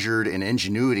is measured in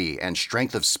ingenuity and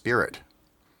strength of spirit.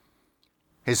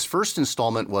 His first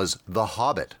installment was The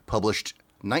Hobbit, published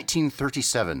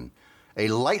 1937, a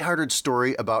lighthearted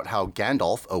story about how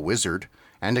Gandalf, a wizard,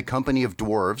 and a company of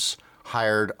dwarves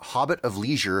hired Hobbit of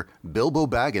Leisure Bilbo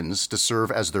Baggins to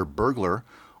serve as their burglar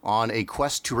on a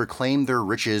quest to reclaim their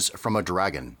riches from a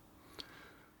dragon.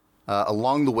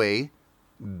 Along the way,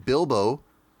 Bilbo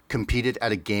competed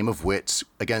at a game of wits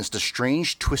against a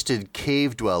strange, twisted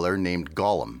cave dweller named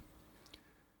Gollum.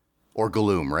 Or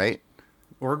Gollum, right?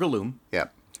 Or Gollum. Yeah.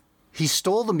 He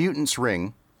stole the mutant's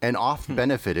ring and oft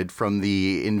benefited from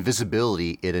the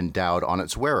invisibility it endowed on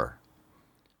its wearer.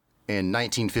 In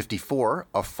 1954,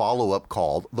 a follow-up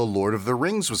called The Lord of the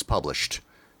Rings was published,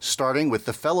 starting with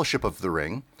The Fellowship of the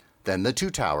Ring, then The Two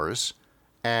Towers,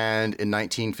 and in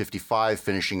 1955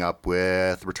 finishing up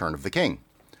with Return of the King.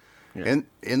 Yeah.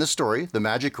 In the story, the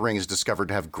magic ring is discovered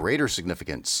to have greater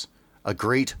significance. A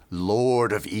great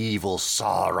Lord of Evil,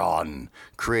 Sauron,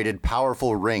 created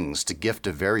powerful rings to gift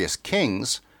to various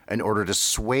kings in order to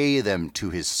sway them to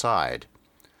his side.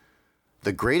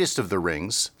 The greatest of the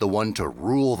rings, the one to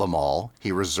rule them all,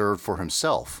 he reserved for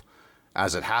himself.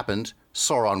 As it happened,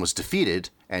 Sauron was defeated,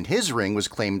 and his ring was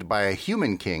claimed by a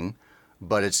human king,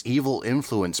 but its evil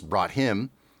influence brought him,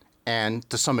 and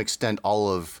to some extent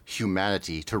all of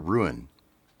humanity, to ruin.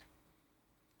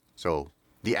 So,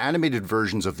 the animated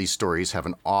versions of these stories have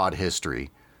an odd history.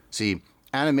 See,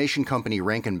 animation company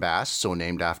Rankin Bass, so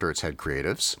named after its head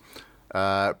creatives,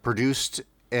 produced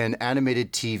an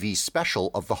animated TV special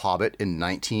of The Hobbit in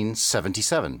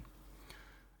 1977.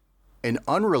 An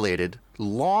unrelated,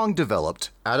 long-developed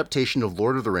adaptation of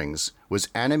Lord of the Rings was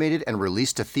animated and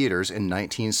released to theaters in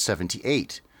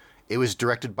 1978, It was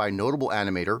directed by notable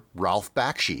animator Ralph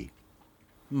Bakshi.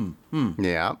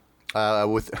 Yeah. It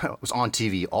was on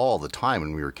TV all the time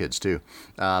when we were kids too.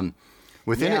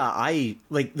 Within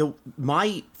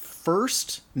my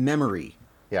first memory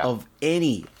of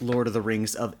any Lord of the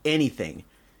Rings of anything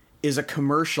is a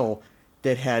commercial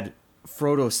that had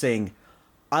Frodo saying,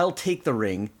 "I'll take the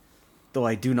ring, though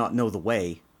I do not know the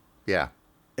way." Yeah.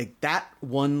 Like, that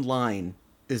one line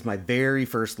is my very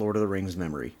first Lord of the Rings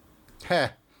memory. Heh.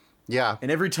 Yeah. And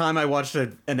every time I watched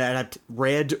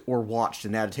read or watched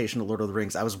an adaptation of Lord of the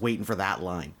Rings, I was waiting for that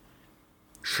line.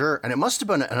 Sure. And it must have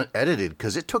been unedited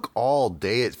because it took all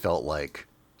day, it felt like,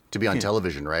 to be on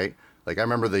television, right? Like, I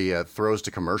remember the throws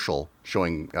to commercial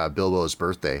showing Bilbo's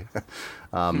birthday.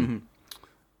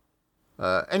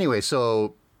 Anyway,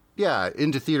 so, yeah,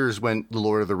 into theaters went The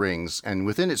Lord of the Rings. And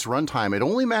within its runtime, it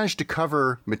only managed to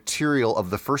cover material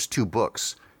of the first 2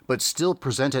 books, but still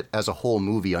present it as a whole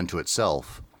movie unto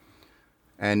itself.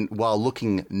 And while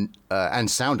looking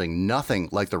and sounding nothing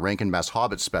like the Rankin Bass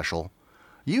Hobbit special,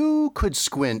 you could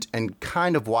squint and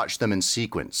kind of watch them in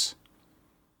sequence.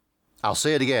 I'll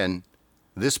say it again.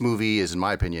 This movie is, in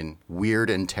my opinion, weird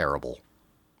and terrible.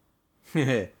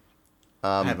 I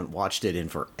haven't watched it in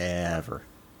forever.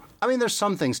 I mean, there's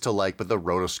some things to like, but the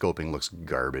rotoscoping looks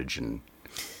garbage. And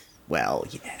well,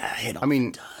 yeah,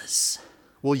 it does.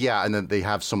 Well, yeah, and then they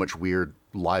have so much weird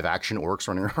live-action orcs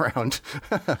running around.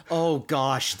 Oh,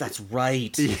 gosh, that's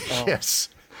right. Yes.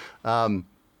 A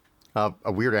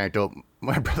weird anecdote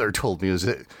my brother told me was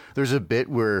that there's a bit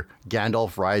where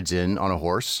Gandalf rides in on a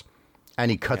horse, and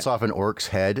he cuts off an orc's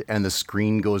head, and the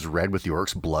screen goes red with the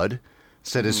orc's blood.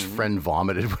 Said his friend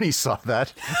vomited when he saw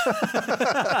that.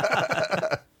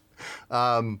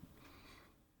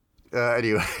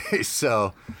 Anyway,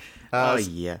 so...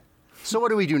 yeah. So what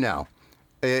do we do now?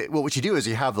 Well, what you do is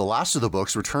you have the last of the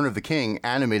books, Return of the King,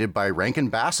 animated by Rankin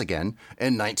Bass again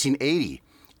in 1980.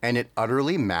 And it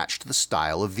utterly matched the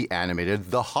style of the animated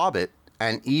The Hobbit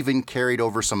and even carried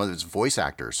over some of its voice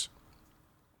actors.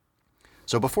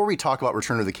 So before we talk about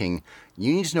Return of the King,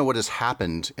 you need to know what has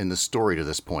happened in the story to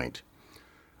this point.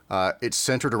 It's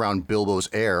centered around Bilbo's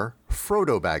heir,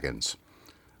 Frodo Baggins.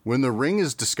 When the ring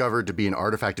is discovered to be an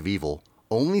artifact of evil,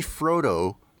 only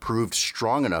Frodo proved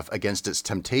strong enough against its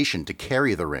temptation to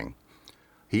carry the ring.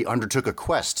 He undertook a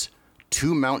quest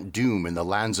to Mount Doom in the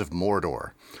lands of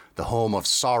Mordor, the home of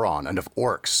Sauron and of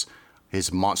orcs,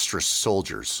 his monstrous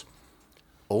soldiers.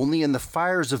 Only in the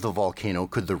fires of the volcano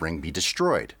could the ring be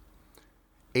destroyed.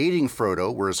 Aiding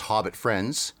Frodo were his hobbit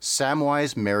friends,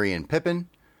 Samwise, Merry, and Pippin.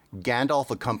 Gandalf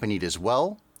accompanied as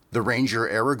well, the ranger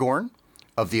Aragorn,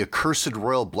 of the accursed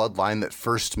royal bloodline that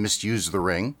first misused the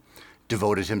ring,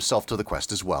 devoted himself to the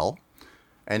quest as well.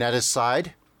 And at his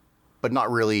side, but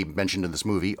not really mentioned in this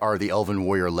movie, are the elven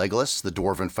warrior Legolas, the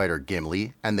dwarven fighter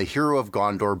Gimli, and the hero of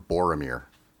Gondor, Boromir.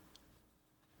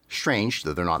 Strange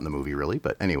that they're not in the movie, really,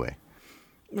 but anyway.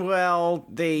 Well,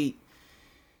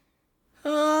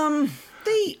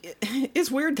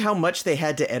 it's weird how much they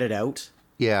had to edit out.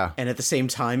 Yeah. And at the same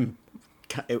time,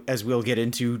 as we'll get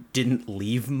into, didn't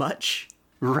leave much.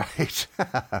 Right.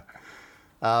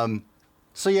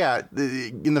 So yeah,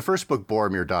 in the first book,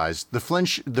 Boromir dies. The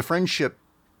friendship,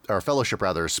 or fellowship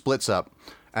rather, splits up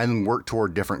and work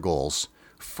toward different goals.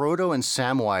 Frodo and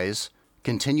Samwise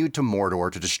continued to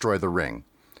Mordor to destroy the ring.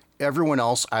 Everyone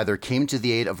else either came to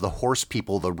the aid of the horse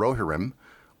people, the Rohirrim,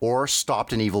 or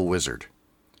stopped an evil wizard.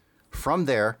 From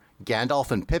there,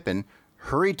 Gandalf and Pippin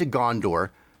hurried to Gondor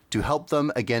to help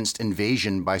them against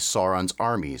invasion by Sauron's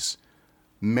armies.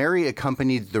 Merry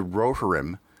accompanied the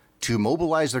Rohirrim to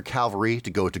mobilize their cavalry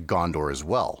to go to Gondor as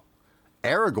well.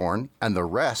 Aragorn and the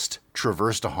rest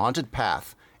traversed a haunted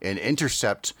path in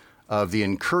intercept of the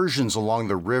incursions along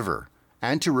the river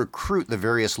and to recruit the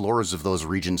various lords of those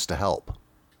regions to help.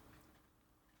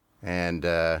 And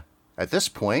at this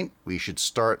point, we should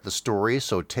start the story,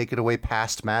 so take it away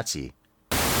past Matsy.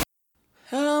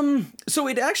 So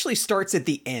it actually starts at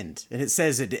the end, and it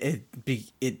says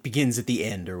it begins at the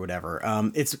end or whatever.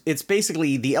 It's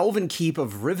basically the Elven Keep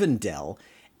of Rivendell,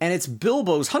 and it's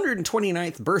Bilbo's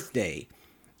 129th birthday.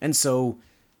 And so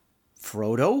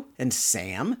Frodo and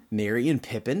Sam, Merry and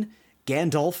Pippin,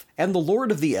 Gandalf, and the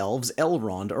Lord of the Elves,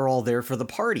 Elrond, are all there for the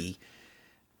party.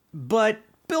 But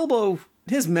Bilbo,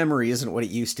 his memory isn't what it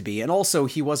used to be, and also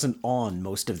he wasn't on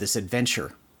most of this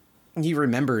adventure. He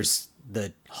remembers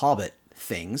the Hobbit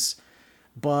things,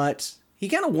 but he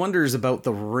kind of wonders about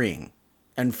the ring,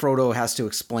 and Frodo has to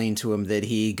explain to him that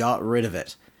he got rid of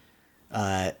it.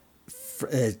 I'm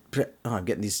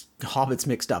getting these hobbits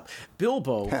mixed up.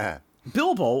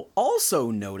 Bilbo also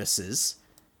notices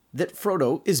that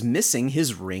Frodo is missing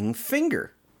his ring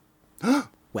finger.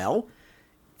 Well,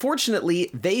 fortunately,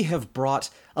 they have brought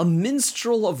a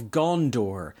minstrel of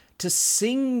Gondor to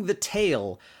sing the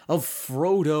tale of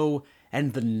Frodo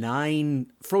and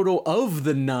Frodo of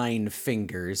the Nine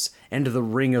Fingers and the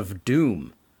Ring of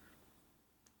Doom.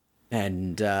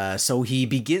 And so he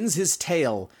begins his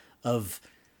tale of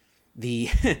the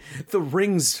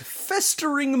ring's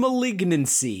festering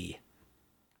malignancy.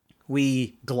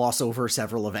 We gloss over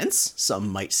several events. Some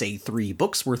might say 3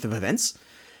 books worth of events.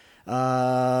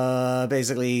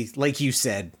 Basically, like you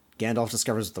said, Gandalf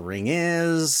discovers what the ring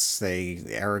is.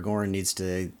 Aragorn needs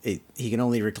to... he can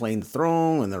only reclaim the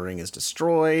throne when the ring is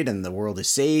destroyed, and the world is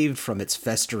saved from its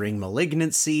festering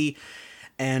malignancy.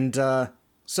 And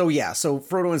so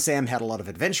Frodo and Sam had a lot of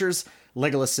adventures.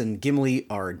 Legolas and Gimli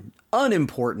are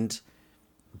unimportant.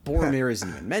 Boromir isn't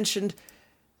even mentioned.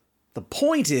 The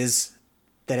point is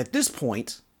that at this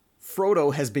point,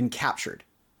 Frodo has been captured.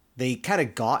 They kind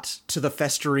of got to the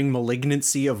festering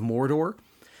malignancy of Mordor,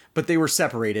 but they were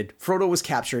separated. Frodo was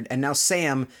captured, and now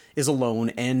Sam is alone,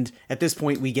 and at this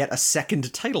point we get a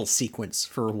second title sequence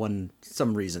for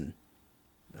some reason.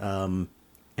 And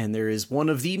there is one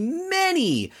of the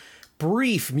many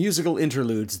brief musical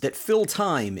interludes that fill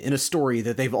time in a story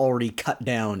that they've already cut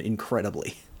down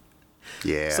incredibly.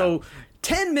 Yeah. So,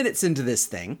 10 minutes into this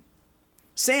thing,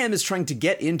 Sam is trying to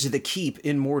get into the keep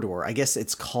in Mordor. I guess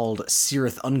it's called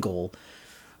Cirith Ungol,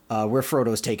 where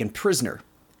Frodo is taken prisoner.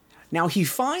 Now, he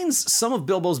finds some of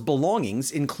Bilbo's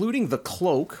belongings, including the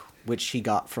cloak, which he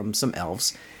got from some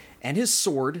elves, and his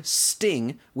sword,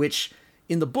 Sting, which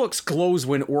in the books glows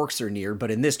when orcs are near,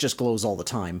 but in this just glows all the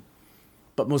time.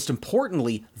 But most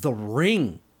importantly, the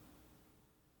ring.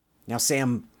 Now,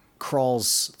 Sam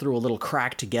crawls through a little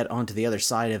crack to get onto the other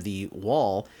side of the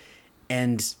wall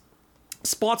and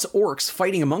spots orcs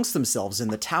fighting amongst themselves in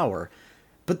the tower.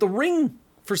 But the ring,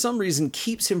 for some reason,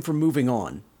 keeps him from moving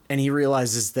on. And he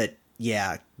realizes that,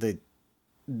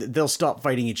 they'll stop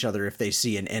fighting each other if they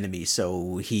see an enemy.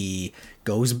 So he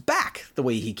goes back the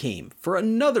way he came for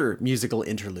another musical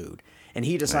interlude. And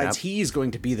he decides he's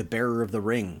going to be the bearer of the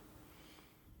ring.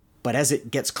 But as it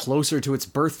gets closer to its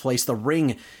birthplace, the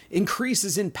ring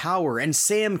increases in power, and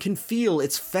Sam can feel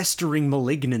its festering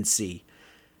malignancy.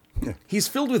 He's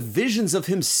filled with visions of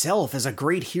himself as a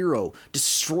great hero,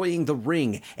 destroying the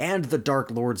ring and the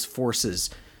Dark Lord's forces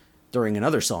during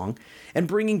another song, and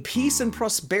bringing peace and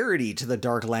prosperity to the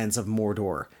dark lands of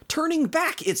Mordor, turning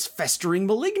back its festering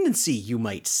malignancy, you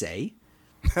might say.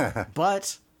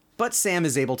 But Sam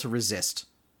is able to resist.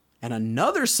 And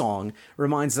another song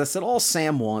reminds us that all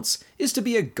Sam wants is to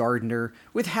be a gardener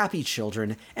with happy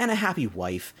children and a happy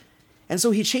wife. And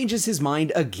so he changes his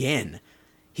mind again.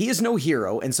 He is no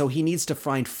hero, and so he needs to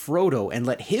find Frodo and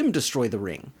let him destroy the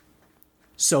ring.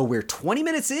 So we're 20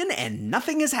 minutes in and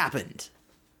nothing has happened.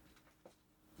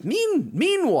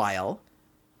 Meanwhile,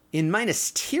 in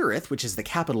Minas Tirith, which is the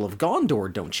capital of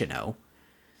Gondor, don't you know,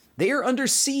 they are under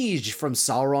siege from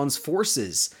Sauron's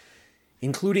forces,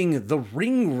 including the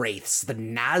Ring Wraiths, the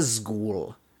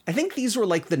Nazgul. I think these were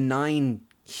like the 9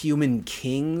 human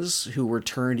kings who were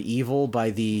turned evil by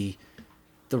the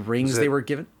rings they were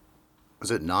given.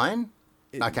 Was it 9?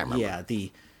 I can't remember. Yeah,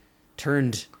 the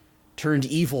turned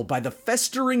evil by the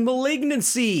festering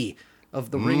malignancy of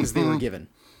the rings they were given.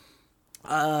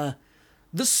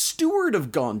 The steward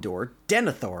of Gondor,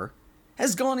 Denethor,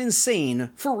 has gone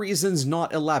insane for reasons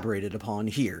not elaborated upon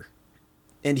here.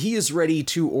 And he is ready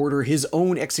to order his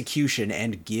own execution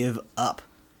and give up.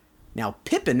 Now,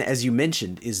 Pippin, as you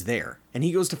mentioned, is there, and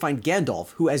he goes to find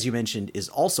Gandalf, who, as you mentioned, is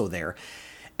also there,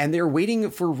 and they're waiting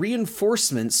for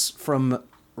reinforcements from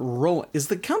Rohan. Is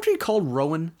the country called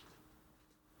Rohan?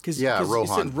 Yeah,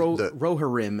 Rohan. You said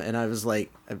Rohirrim, and I was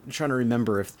like, I'm trying to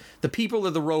remember if the people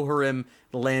of the Rohirrim,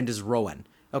 the land is Rohan.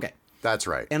 Okay. That's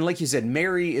right. And like you said,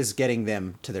 Merry is getting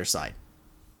them to their side.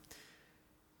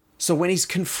 So when he's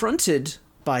confronted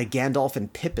by Gandalf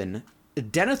and Pippin,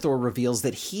 Denethor reveals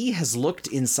that he has looked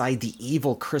inside the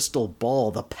evil crystal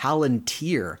ball, the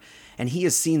Palantir, and he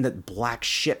has seen that black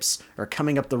ships are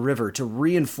coming up the river to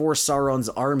reinforce Sauron's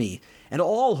army, and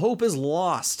all hope is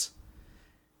lost.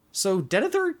 So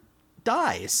Denethor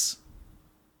dies.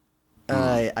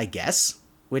 I guess,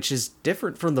 which is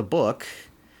different from the book.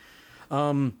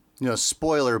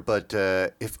 Spoiler, but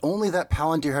if only that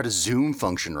Palantir had a zoom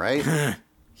function, right?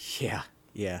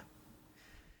 Yeah.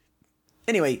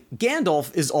 Anyway,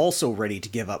 Gandalf is also ready to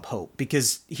give up hope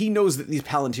because he knows that these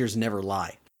Palantirs never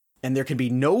lie, and there can be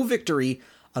no victory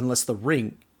unless the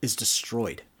ring is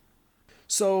destroyed.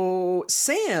 So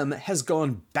Sam has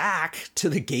gone back to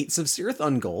the gates of Cirith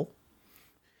Ungol,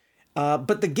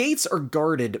 but the gates are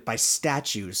guarded by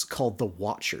statues called the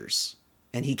Watchers,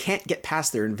 and he can't get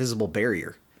past their invisible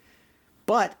barrier.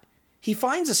 But he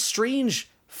finds a strange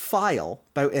phial,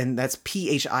 and that's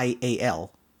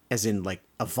Phial, as in like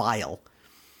a vial,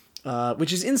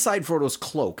 which is inside Frodo's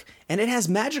cloak, and it has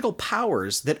magical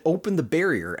powers that open the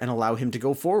barrier and allow him to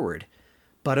go forward.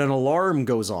 But an alarm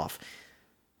goes off,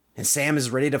 and Sam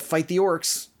is ready to fight the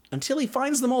orcs until he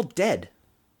finds them all dead.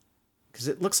 Because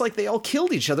it looks like they all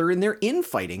killed each other in their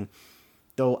infighting,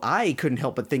 though I couldn't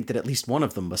help but think that at least one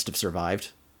of them must have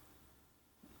survived.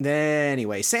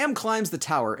 Anyway, Sam climbs the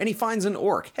tower, and he finds an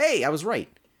orc. Hey, I was right.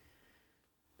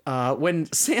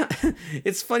 When Sam...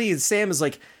 It's funny, Sam is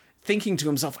like thinking to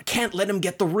himself, I can't let him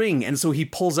get the ring, and so he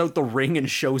pulls out the ring and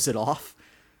shows it off.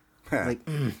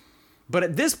 But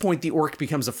at this point, the orc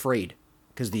becomes afraid,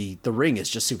 because the ring is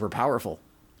just super powerful.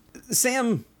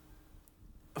 Sam...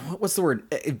 What's the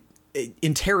word?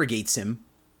 Interrogates him,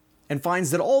 and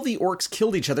finds that all the orcs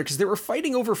killed each other because they were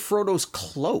fighting over Frodo's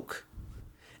cloak.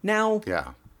 Now...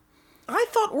 Yeah. I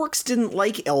thought orcs didn't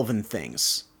like elven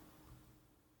things.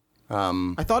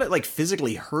 I thought it, like,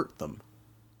 physically hurt them.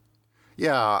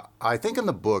 Yeah, I think in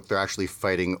the book they're actually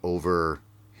fighting over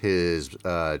his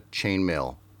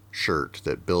chainmail shirt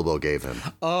that Bilbo gave him.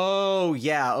 Oh,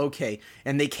 yeah, okay.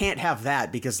 And they can't have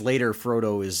that because later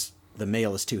the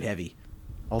mail is too heavy.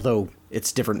 Although,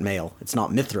 it's different mail. It's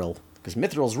not mithril, because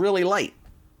mithril's really light.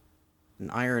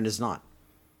 And iron is not.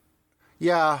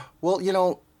 Yeah, well, you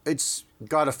know, it's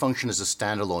got to function as a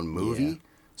standalone movie. Yeah.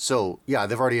 So, yeah,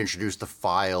 they've already introduced the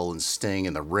phial and Sting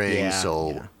and the ring,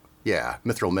 yeah,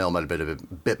 mithril mail might have been a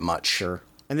bit much. Sure.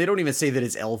 And they don't even say that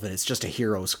it's elven, it's just a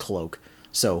hero's cloak.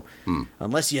 So,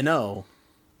 unless you know...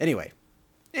 Anyway,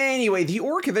 the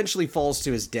orc eventually falls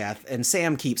to his death, and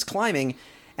Sam keeps climbing,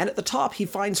 and at the top he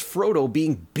finds Frodo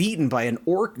being beaten by an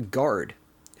orc guard,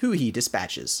 who he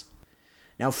dispatches.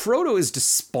 Now, Frodo is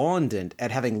despondent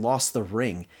at having lost the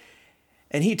ring,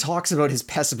 and he talks about his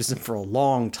pessimism for a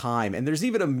long time, and there's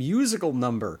even a musical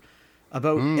number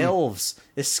about elves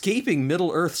escaping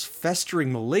Middle-earth's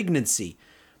festering malignancy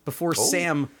before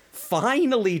Sam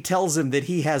finally tells him that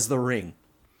he has the ring.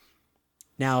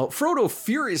 Now, Frodo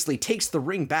furiously takes the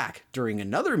ring back during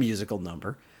another musical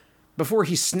number before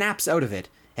he snaps out of it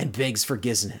and begs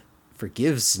forgiveness.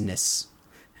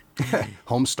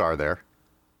 Homestar there.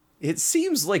 It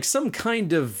seems like some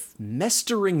kind of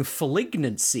mestering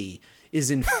malignancy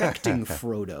is infecting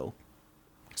Frodo.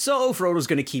 So Frodo's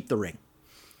going to keep the ring.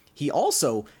 He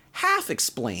also half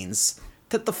explains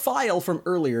that the phial from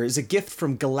earlier is a gift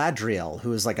from Galadriel,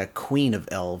 who is like a queen of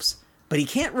elves, but he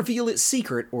can't reveal its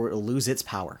secret or it'll lose its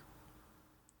power.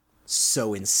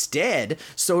 So instead,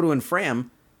 Sodo and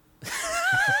Fram...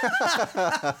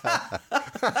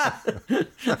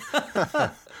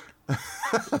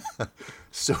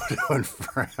 Sodo and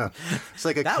Fram. It's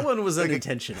like that one was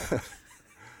unintentional.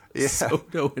 Yeah.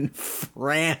 Sodo and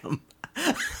Fram.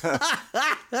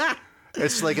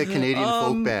 It's like a Canadian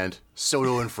folk band.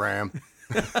 Sodo and Fram.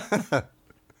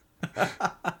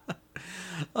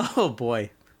 Oh boy.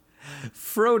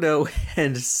 Frodo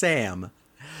and Sam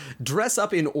dress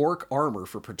up in orc armor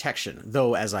for protection,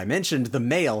 though, as I mentioned, the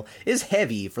mail is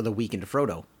heavy for the weakened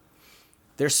Frodo.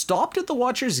 They're stopped at the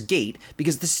Watcher's Gate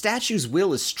because the statue's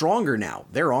will is stronger now.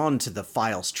 They're on to the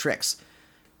phial's tricks.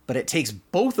 But it takes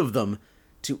both of them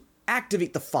to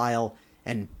activate the phial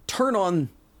and turn on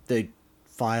the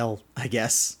phial, I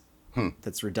guess.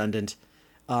 That's redundant.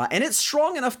 And it's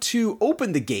strong enough to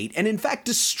open the gate and, in fact,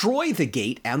 destroy the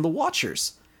gate and the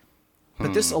Watchers.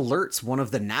 But this alerts one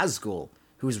of the Nazgul,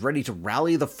 who is ready to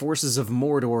rally the forces of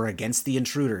Mordor against the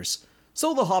intruders.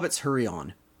 So the hobbits hurry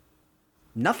on.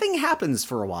 Nothing happens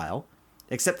for a while,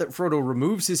 except that Frodo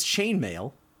removes his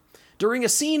chainmail during a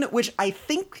scene which I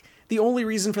think the only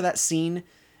reason for that scene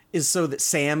is so that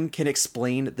Sam can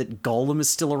explain that Gollum is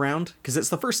still around, because it's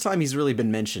the first time he's really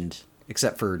been mentioned,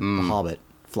 except for the Hobbit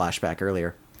flashback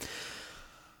earlier.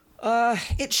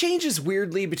 It changes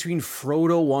weirdly between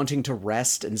Frodo wanting to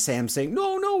rest and Sam saying,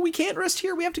 no, we can't rest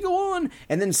here, we have to go on.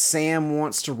 And then Sam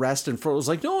wants to rest and Frodo's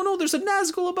like, no, there's a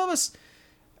Nazgul above us.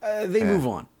 They move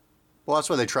on. Well, that's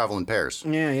why they travel in pairs.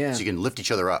 Yeah. So you can lift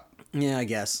each other up. Yeah, I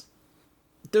guess.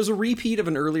 There's a repeat of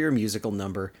an earlier musical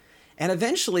number, and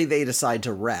eventually they decide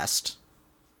to rest.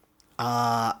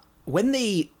 When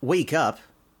they wake up,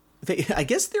 I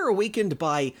guess they're awakened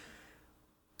by,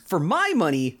 for my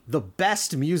money, the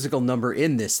best musical number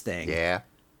in this thing. Yeah.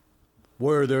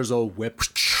 Where there's a whip,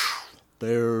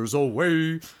 there's a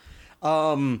way.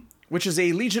 Which is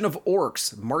a legion of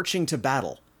orcs marching to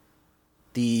battle.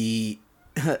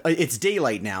 It's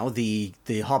daylight now. The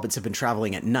hobbits have been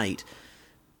traveling at night.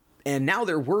 And now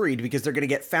they're worried because they're going to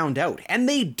get found out. And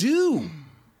they do!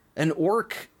 An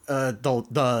orc,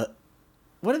 the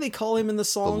what do they call him in the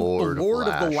song? The Lord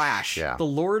of the Lash. Yeah. The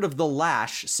Lord of the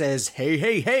Lash says, hey,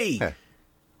 hey, hey,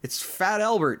 it's Fat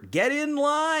Albert. Get in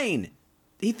line.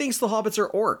 He thinks the hobbits are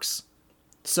orcs.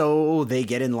 So they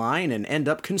get in line and end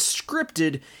up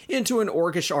conscripted into an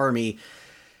orcish army.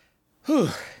 Whew.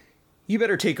 You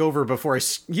better take over before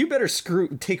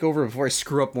take over before I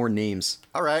screw up more names.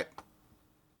 All right.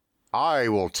 I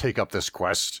will take up this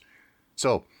quest.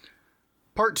 So,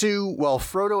 part 2, well,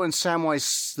 Frodo and Samwise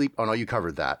sleep... Oh, no, you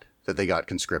covered that they got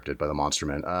conscripted by the Monster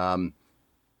Men.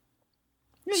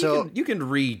 Yeah, you can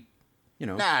read,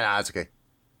 Nah, it's okay.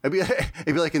 It'd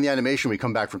be like in the animation, we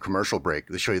come back from commercial break,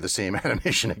 they show you the same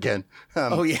animation again.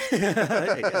 Oh, yeah. Yeah,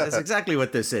 that's exactly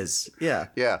what this is. Yeah.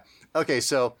 Yeah. Okay,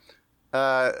 so...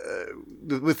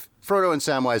 with Frodo and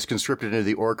Samwise conscripted into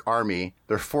the orc army,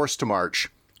 they're forced to march,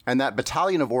 and that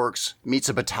battalion of orcs meets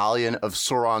a battalion of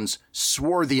Sauron's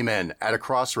swarthy men at a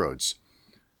crossroads.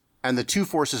 And the two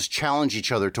forces challenge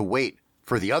each other to wait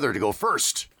for the other to go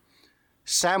first.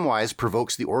 Samwise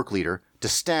provokes the orc leader to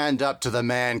stand up to the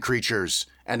man-creatures,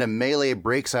 and a melee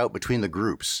breaks out between the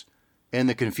groups. In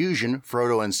the confusion,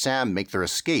 Frodo and Sam make their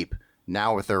escape,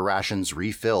 now with their rations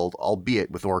refilled, albeit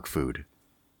with orc food.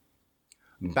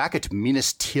 Back at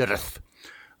Minas Tirith,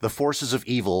 the forces of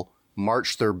evil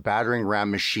march their battering ram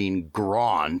machine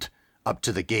Grond up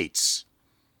to the gates.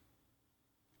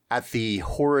 At the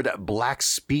horrid black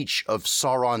speech of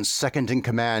Sauron's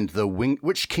second-in-command, the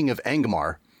Witch King of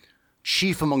Angmar,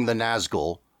 chief among the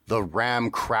Nazgul, the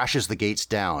ram crashes the gates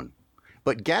down.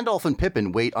 But Gandalf and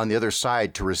Pippin wait on the other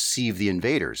side to receive the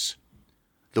invaders.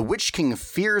 The Witch King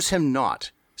fears him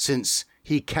not, since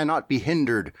he cannot be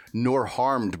hindered nor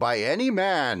harmed by any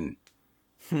man.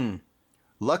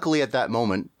 Luckily at that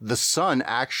moment, the sun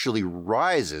actually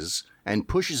rises and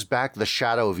pushes back the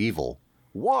shadow of evil.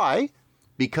 Why?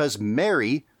 Because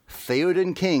Merry,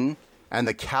 Theoden King, and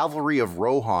the cavalry of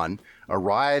Rohan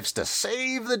arrives to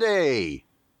save the day.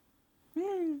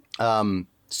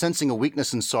 Sensing a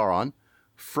weakness in Sauron,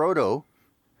 Frodo,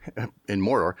 in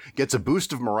Mordor, gets a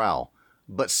boost of morale,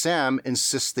 but Sam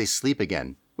insists they sleep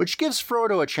again, which gives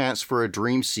Frodo a chance for a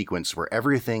dream sequence where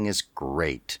everything is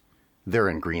great. They're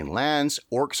in green lands,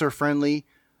 orcs are friendly,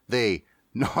 they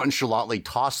nonchalantly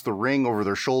toss the ring over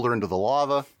their shoulder into the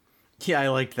lava. Yeah, I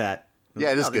like that.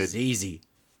 Yeah, it is That good. is easy.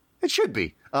 It should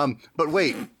be. But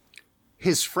wait,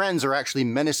 his friends are actually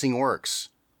menacing orcs.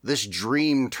 This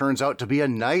dream turns out to be a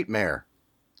nightmare.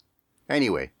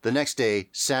 Anyway, the next day,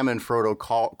 Sam and Frodo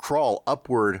crawl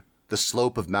upward the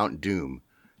slope of Mount Doom,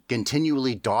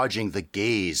 continually dodging the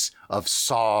gaze of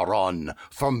Sauron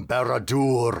from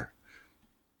Barad-dûr.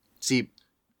 See,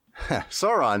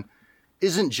 Sauron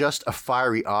isn't just a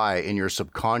fiery eye in your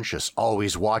subconscious,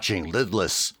 always watching,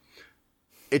 lidless.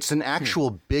 It's an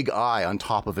actual big eye on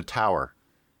top of a tower.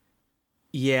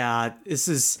 Yeah, this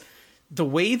is... The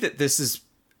way that this is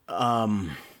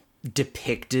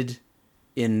depicted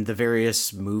in the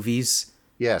various movies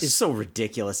Yes. is so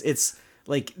ridiculous. It's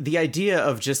like the idea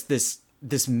of just this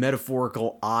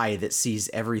metaphorical eye that sees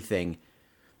everything.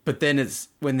 But then it's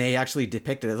when they actually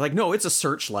depict it, it's like, no, it's a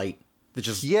searchlight that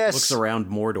just looks around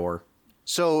Mordor.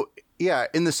 So, yeah,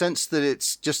 in the sense that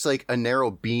it's just like a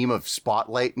narrow beam of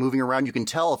spotlight moving around. You can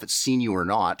tell if it's seen you or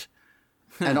not.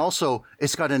 And also,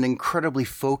 it's got an incredibly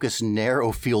focused,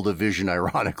 narrow field of vision,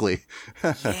 ironically.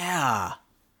 Yeah.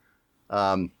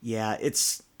 Yeah,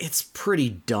 it's pretty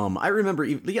dumb. I remember,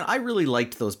 I really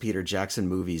liked those Peter Jackson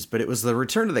movies, but it was The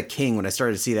Return of the King when I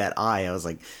started to see that eye. I was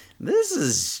like, this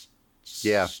is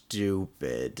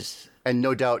stupid. And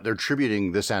no doubt they're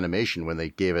tributing this animation when they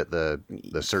gave it the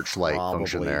searchlight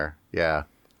function there. Yeah.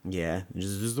 Yeah, this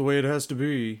is the way it has to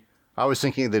be. I was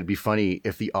thinking that it'd be funny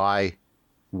if the eye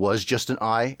was just an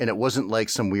eye and it wasn't like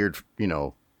some weird,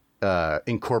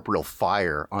 incorporeal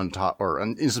fire on top, or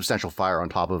an insubstantial fire on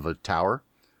top of a tower.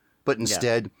 But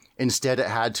instead it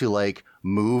had to like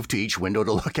move to each window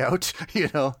to look out,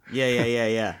 Yeah.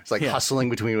 It's like hustling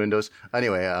between windows.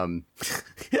 Anyway, I'm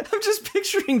just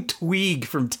picturing Tweeg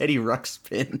from Teddy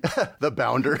Ruxpin. The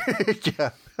bounder.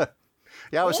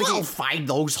 Yeah, I was thinking, find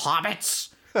those hobbits.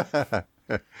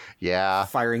 Yeah.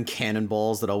 Firing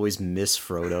cannonballs that always miss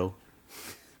Frodo.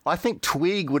 I think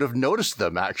Tweeg would have noticed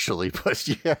them, actually, but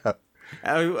yeah.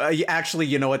 Actually,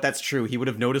 you know what? That's true. He would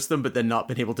have noticed them, but then not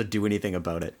been able to do anything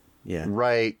about it. Yeah.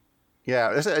 Right.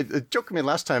 Yeah. A joke I made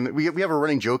last time. We have a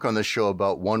running joke on this show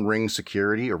about One Ring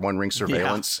security or One Ring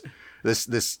surveillance. Yeah.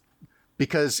 This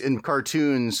because in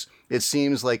cartoons, it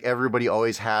seems like everybody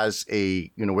always has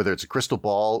a, whether it's a crystal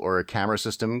ball or a camera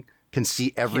system, can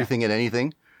see everything and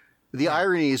anything. The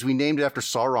irony is we named it after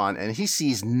Sauron, and he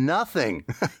sees nothing.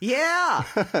 Yeah.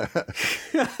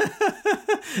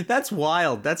 That's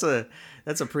wild. That's a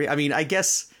pretty. I mean, I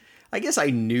guess I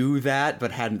knew that,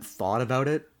 but hadn't thought about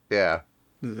it. Yeah.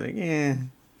 Like, eh.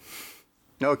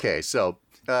 Okay, so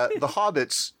the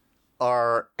hobbits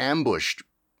are ambushed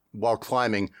while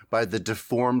climbing by the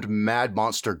deformed mad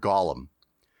monster Gollum.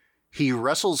 He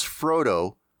wrestles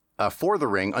Frodo for the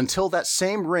ring until that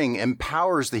same ring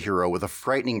empowers the hero with a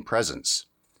frightening presence.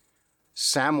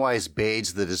 Samwise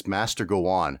bids that his master go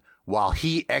on, while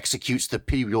he executes the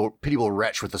pitiable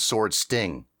wretch with the sword's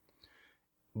sting.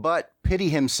 But pity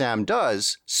him Sam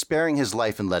does, sparing his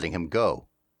life and letting him go.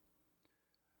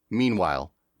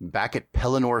 Meanwhile, back at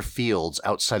Pelennor Fields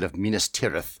outside of Minas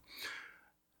Tirith,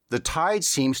 the tide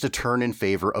seems to turn in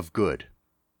favor of good.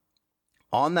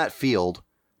 On that field,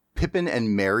 Pippin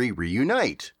and Merry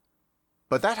reunite.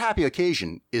 But that happy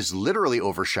occasion is literally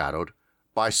overshadowed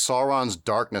by Sauron's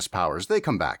darkness powers. They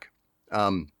come back.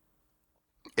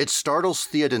 It startles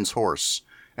Theoden's horse,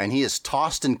 and he is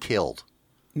tossed and killed.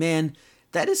 Man,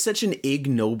 that is such an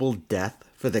ignoble death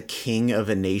for the king of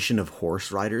a nation of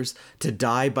horse riders, to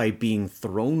die by being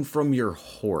thrown from your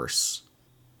horse.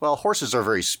 Well, horses are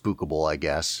very spookable, I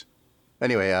guess.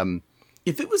 Anyway,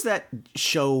 if it was that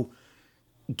show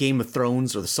Game of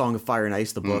Thrones or the Song of Fire and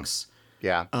Ice, the books,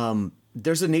 yeah.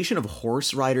 There's a nation of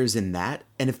horse riders in that,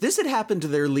 and if this had happened to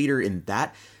their leader in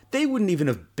that, they wouldn't even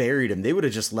have buried him. They would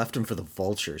have just left him for the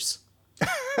vultures.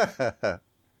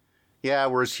 Yeah,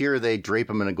 whereas here they drape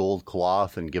him in a gold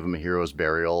cloth and give him a hero's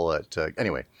burial.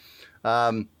 Anyway,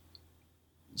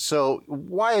 so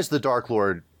why is the Dark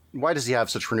Lord, why does he have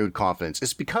such renewed confidence?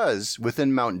 It's because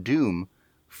within Mount Doom,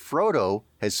 Frodo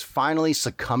has finally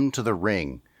succumbed to the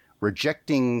ring,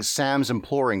 rejecting Sam's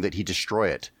imploring that he destroy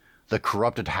it. The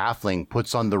corrupted halfling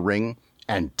puts on the ring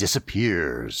and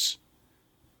disappears.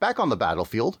 Back on the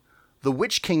battlefield, the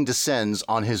Witch King descends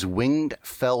on his winged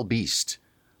fell beast,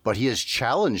 but he is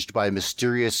challenged by a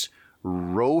mysterious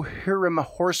Rohirrim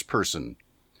horse person.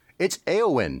 It's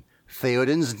Éowyn,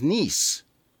 Theoden's niece.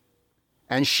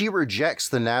 And she rejects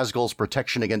the Nazgul's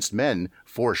protection against men,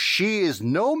 for she is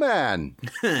no man.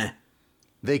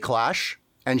 They clash,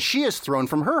 and she is thrown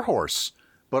from her horse,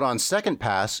 but on second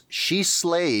pass, she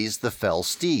slays the fell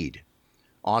steed.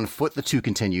 On foot the two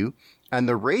continue, and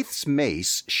the Wraith's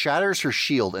mace shatters her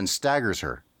shield and staggers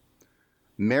her.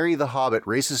 Merry the Hobbit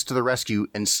races to the rescue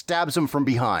and stabs him from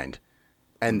behind,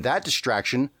 and that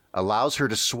distraction allows her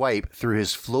to swipe through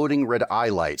his floating red eye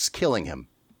lights, killing him.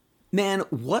 Man,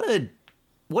 what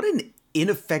an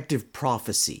ineffective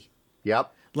prophecy.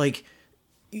 Yep. Like,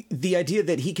 the idea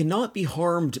that he cannot be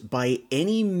harmed by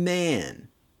any man.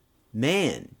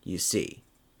 Man, you see.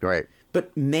 Right.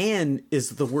 But man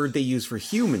is the word they use for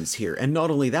humans here. And not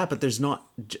only that, but there's not...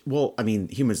 Well, I mean,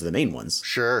 humans are the main ones.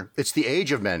 Sure. It's the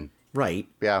age of men. Right.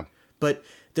 Yeah. But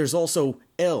there's also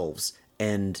elves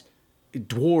and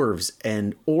dwarves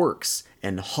and orcs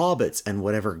and hobbits and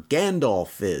whatever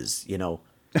Gandalf is, you know.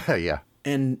 Yeah.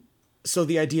 And so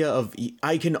the idea of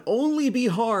I can only be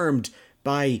harmed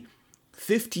by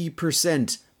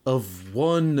 50% of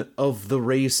one of the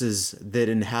races that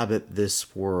inhabit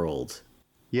this world.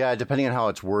 Yeah, depending on how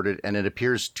it's worded, and it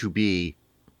appears to be,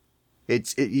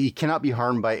 he cannot be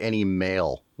harmed by any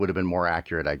male, would have been more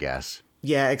accurate, I guess.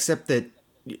 Yeah, except that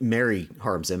Merry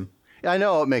harms him. I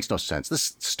know, it makes no sense.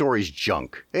 This story's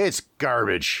junk. It's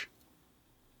garbage.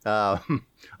 I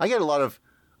get a lot of,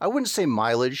 I wouldn't say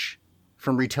mileage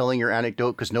from retelling your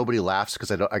anecdote because nobody laughs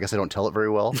because I guess I don't tell it very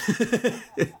well.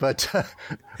 but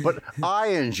I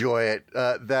enjoy it.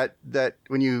 That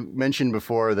when you mentioned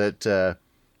before that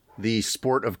the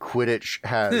sport of Quidditch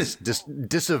has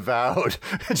disavowed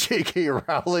J.K.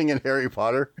 Rowling and Harry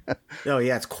Potter. Oh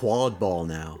yeah, it's quad ball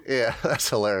now. Yeah, that's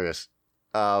hilarious.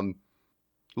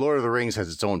 Lord of the Rings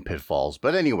has its own pitfalls.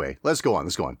 But anyway, let's go on.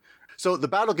 So the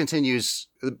battle continues,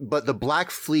 but the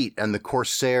Black Fleet and the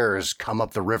Corsairs come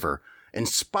up the river,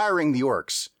 inspiring the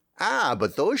orcs.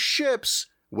 But those ships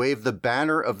wave the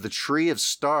banner of the Tree of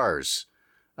Stars.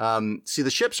 See, the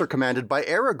ships are commanded by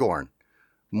Aragorn.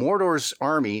 Mordor's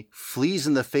army flees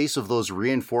in the face of those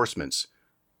reinforcements.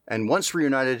 And once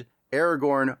reunited,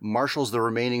 Aragorn marshals the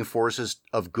remaining forces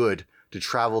of good to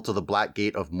travel to the Black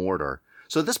Gate of Mordor.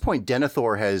 So at this point,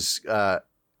 Denethor has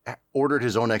ordered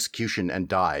his own execution and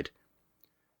died.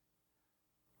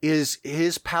 Is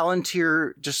his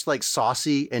Palantir just like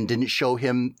saucy and didn't show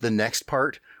him the next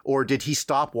part? Or did he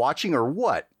stop watching or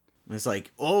what? It's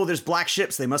like, oh, there's black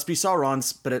ships. They must be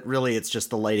Sauron's. But it's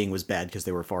just the lighting was bad because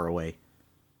they were far away.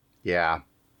 Yeah,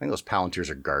 I think those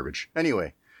Palantirs are garbage.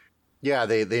 Anyway, yeah,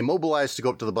 they mobilize to go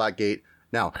up to the Black Gate.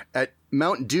 Now, at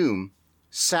Mount Doom,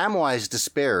 Samwise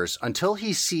despairs until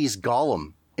he sees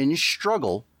Gollum in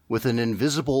struggle with an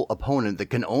invisible opponent that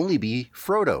can only be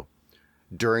Frodo.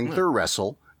 During their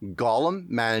wrestle, Gollum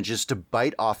manages to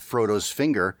bite off Frodo's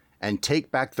finger and take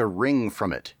back the ring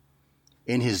from it.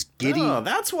 In his giddy... Oh,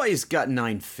 that's why he's got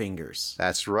 9 fingers.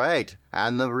 That's right.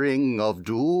 And the Ring of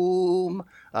Doom.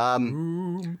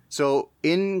 So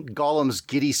in Gollum's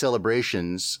giddy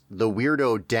celebrations, the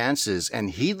weirdo dances and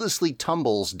heedlessly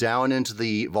tumbles down into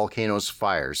the volcano's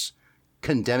fires,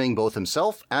 condemning both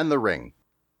himself and the ring.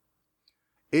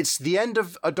 It's the end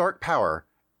of a dark power,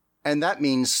 and that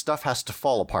means stuff has to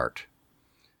fall apart.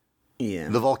 Yeah.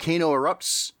 The volcano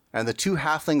erupts, and the 2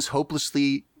 halflings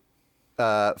hopelessly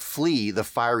flee the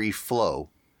fiery flow.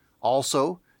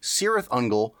 Also, Cirith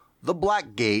Ungol, the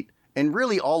Black Gate, and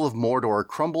really all of Mordor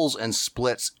crumbles and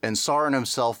splits, and Sauron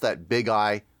himself, that big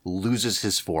eye, loses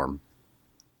his form.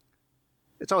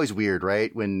 It's always weird,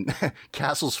 right? When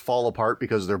castles fall apart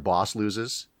because their boss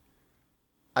loses.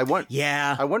 I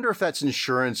wonder if that's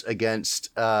insurance against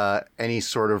any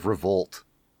sort of revolt,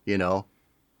 you know?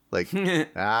 Like,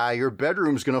 your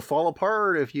bedroom's gonna fall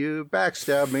apart if you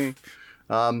backstab me.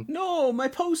 No, my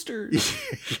posters.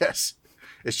 Yes.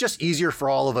 It's just easier for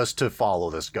all of us to follow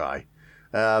this guy.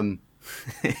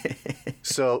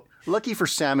 So, lucky for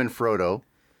Sam and Frodo,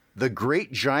 the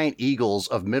great giant eagles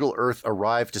of Middle-earth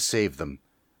arrive to save them.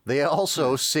 They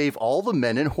also save all the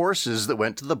men and horses that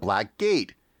went to the Black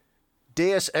Gate.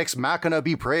 Deus Ex Machina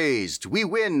be praised. We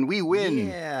win, we win.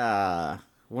 Yeah.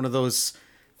 One of those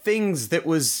things that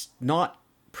was not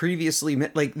previously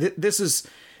meant. Like, this is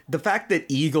the fact that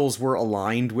eagles were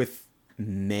aligned with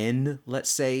men, let's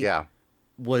say,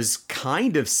 was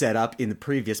kind of set up in the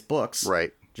previous books.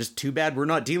 Right. Just too bad we're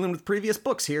not dealing with previous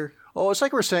books here. Oh, it's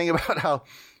like we're saying about how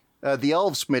the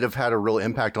elves might have had a real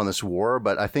impact on this war,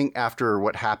 but I think after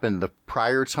what happened the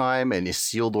prior time and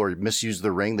Isildur misused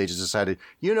the ring, they just decided,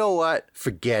 you know what?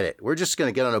 Forget it. We're just going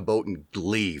to get on a boat and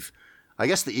leave. I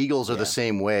guess the eagles are the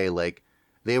same way. Like,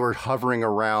 they were hovering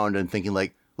around and thinking,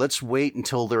 like, let's wait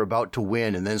until they're about to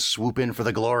win and then swoop in for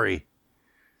the glory.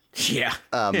 Yeah.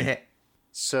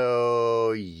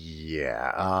 So,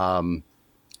 yeah.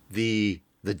 The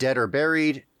dead are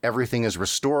buried. Everything is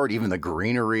restored, even the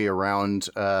greenery around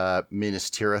Minas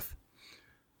Tirith.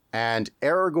 And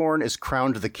Aragorn is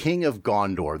crowned the King of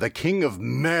Gondor, the King of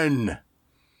Men.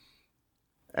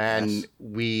 And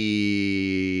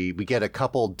we get a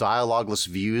couple dialogueless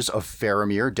views of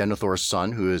Faramir, Denethor's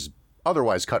son, who is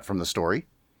otherwise cut from the story.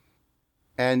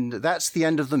 And that's the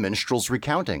end of the minstrel's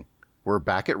recounting. We're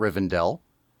back at Rivendell.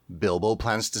 Bilbo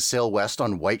plans to sail west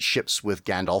on white ships with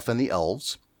Gandalf and the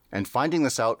elves. And finding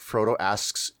this out, Frodo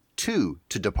asks two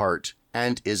to depart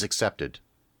and is accepted.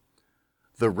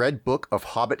 The Red Book of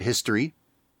Hobbit history,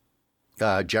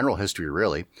 general history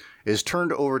really, is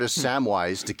turned over to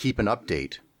Samwise to keep an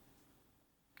update.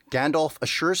 Gandalf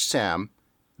assures Sam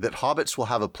that hobbits will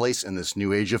have a place in this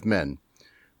new age of men,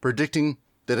 predicting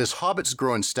that as hobbits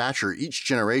grow in stature each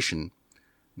generation,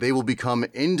 they will become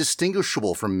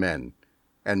indistinguishable from men,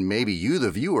 and maybe you, the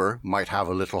viewer, might have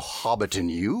a little hobbit in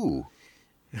you.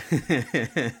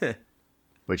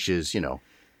 Which is, you know,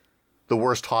 the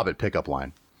worst Hobbit pickup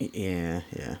line. Yeah.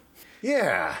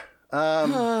 Yeah.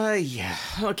 Yeah.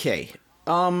 Okay.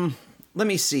 Let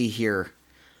me see here.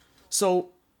 So,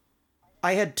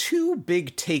 I had 2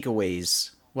 big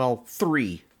takeaways. Well,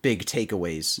 3 big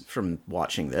takeaways from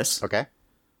watching this. Okay.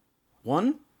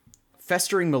 1,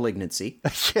 festering malignancy.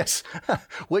 Yes.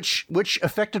 Which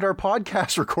affected our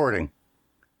podcast recording.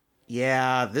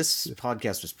 Yeah, this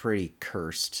podcast was pretty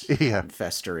cursed. Yeah. And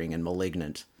festering and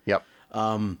malignant. Yep.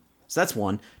 So that's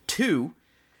 1. 2,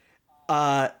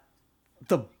 the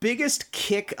biggest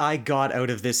kick I got out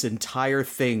of this entire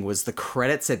thing was the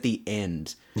credits at the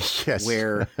end. Yes.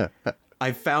 Where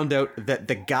I found out that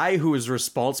the guy who was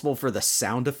responsible for the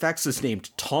sound effects is named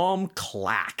Tom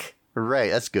Clack.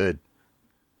 Right, that's good.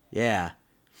 Yeah.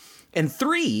 And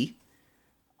 3,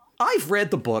 I've read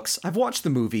the books, I've watched the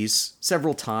movies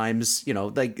several times, you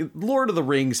know, like Lord of the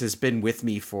Rings has been with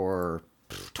me for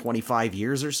 25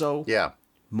 years or so. Yeah.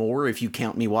 More if you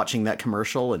count me watching that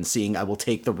commercial and seeing I will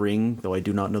take the ring, though I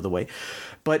do not know the way.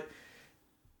 But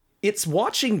it's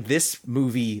watching this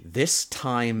movie this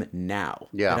time now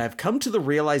that I've come to the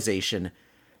realization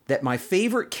that my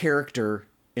favorite character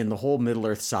in the whole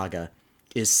Middle-earth saga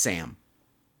is Sam.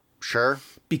 Sure.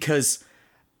 Because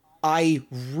I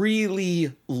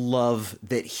really love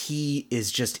that he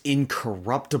is just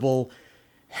incorruptible,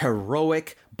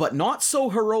 heroic, but not so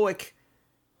heroic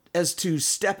as to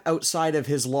step outside of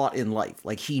his lot in life.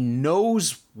 Like, he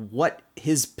knows what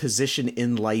his position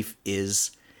in life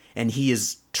is, and he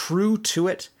is true to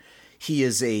it. He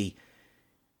is a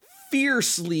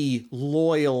fiercely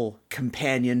loyal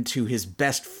companion to his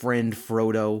best friend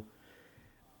Frodo.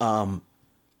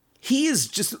 He is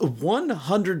just a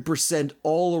 100%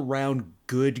 all-around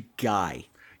good guy.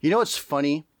 You know what's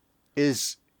funny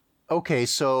is, okay,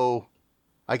 so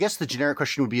I guess the generic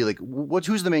question would be like,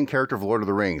 who's the main character of Lord of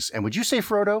the Rings? And would you say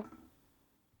Frodo?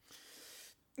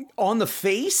 On the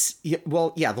face, the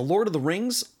Lord of the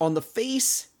Rings, on the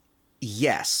face,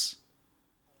 yes.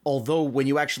 Although when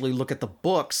you actually look at the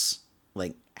books,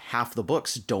 like half the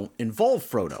books don't involve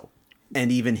Frodo.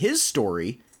 And even his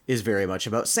story is very much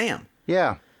about Sam.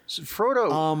 Yeah. So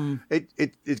Frodo,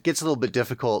 it gets a little bit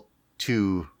difficult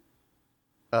to,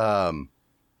 I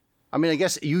mean, I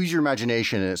guess use your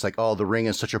imagination and it's like, oh, the ring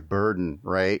is such a burden,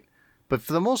 right? But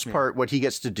for the most part, what he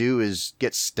gets to do is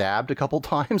get stabbed a couple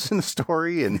times in the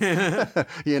story and,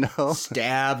 you know.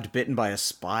 Stabbed, bitten by a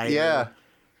spider. Yeah.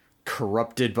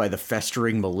 Corrupted by the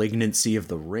festering malignancy of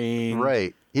the ring.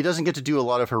 Right. He doesn't get to do a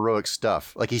lot of heroic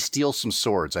stuff. Like he steals some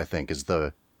swords, I think, is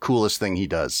the coolest thing he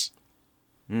does.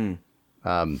 Yeah,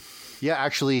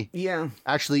 actually. Yeah.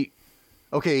 Actually,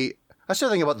 okay, that's the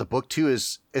other thing about the book, too,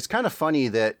 is it's kind of funny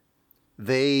that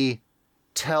they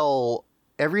tell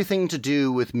everything to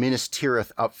do with Minas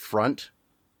Tirith up front,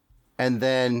 and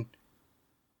then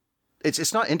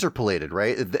it's not interpolated,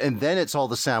 right? And then it's all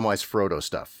the Samwise Frodo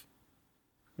stuff.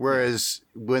 Whereas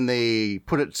when they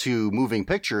put it to moving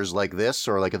pictures like this,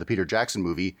 or like the Peter Jackson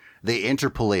movie, they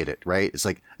interpolate it, right? It's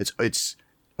like, it's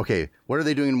okay, what are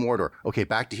they doing in Mordor? Okay,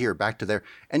 back to here, back to there.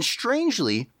 And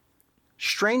strangely,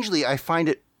 I find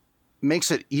it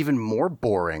makes it even more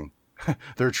boring,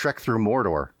 their trek through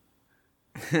Mordor.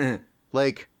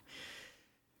 Like,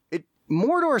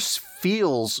 Mordor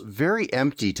feels very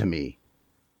empty to me.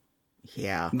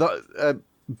 Yeah. The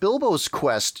Bilbo's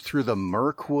quest through the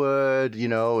Mirkwood, you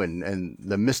know, and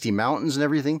the Misty Mountains and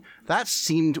everything, that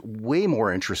seemed way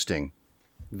more interesting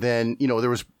than, you know, there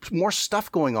was more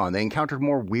stuff going on. They encountered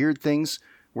more weird things,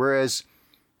 whereas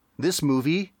this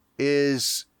movie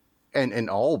is, and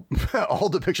all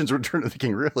depictions of Return of the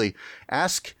King really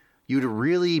ask you to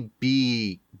really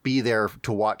be there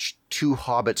to watch two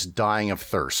hobbits dying of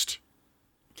thirst.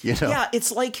 You know? Yeah,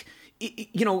 it's like,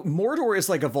 you know, Mordor is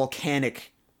like a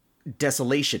volcanic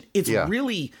desolation. It's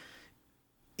really,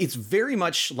 it's very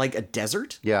much like a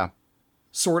desert. Yeah.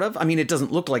 Sort of. I mean, it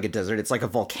doesn't look like a desert. It's like a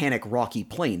volcanic rocky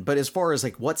plain. But as far as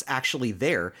like what's actually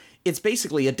there, it's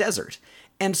basically a desert.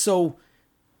 And so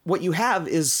what you have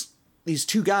is these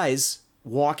two guys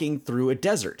walking through a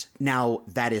desert. Now,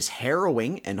 that is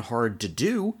harrowing and hard to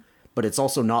do, but it's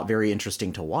also not very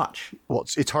interesting to watch. Well,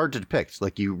 it's hard to depict.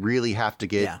 Like, you really have to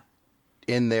get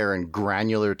in there and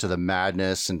granular to the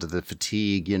madness and to the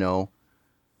fatigue, you know?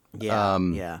 Yeah,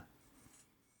 yeah.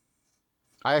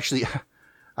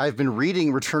 I've been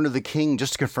reading Return of the King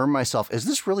just to confirm myself. Is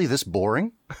this really this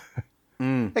boring?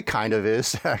 It kind of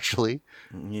is, actually.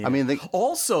 Yeah. I mean,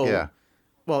 also,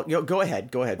 well, go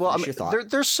ahead. Well, I mean, your thought.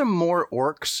 there's some more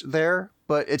orcs there,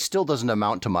 but it still doesn't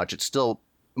amount to much. It still,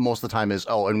 most of the time is,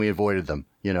 oh, and we avoided them,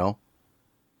 you know?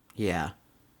 Yeah.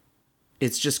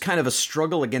 It's just kind of a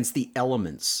struggle against the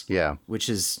elements. Yeah. Which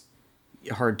is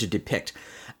hard to depict.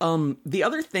 The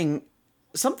other thing,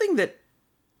 something that,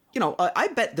 you know, I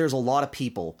bet there's a lot of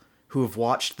people who have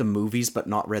watched the movies but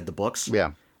not read the books.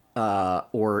 Yeah.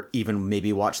 Or even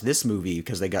maybe watched this movie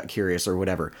because they got curious or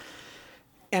whatever.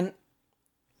 And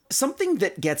something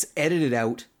that gets edited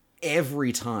out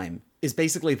every time is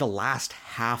basically the last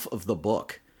half of the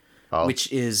book,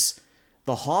 which is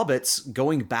the hobbits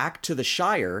going back to the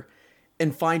Shire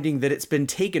and finding that it's been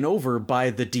taken over by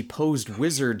the deposed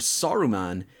wizard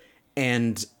Saruman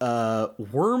and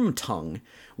Wormtongue.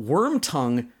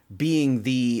 Wormtongue being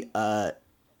the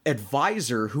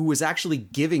advisor who was actually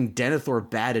giving Denethor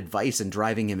bad advice and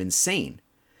driving him insane.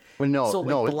 Well, no, So, like,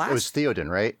 no, the it last- was Theoden,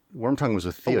 right? Wormtongue was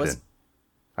with Theoden.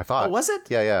 I thought. Oh, was it?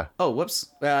 Yeah. Oh, whoops.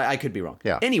 I could be wrong.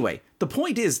 Yeah. Anyway, the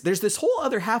point is, there's this whole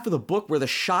other half of the book where the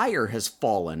Shire has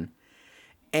fallen,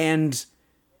 and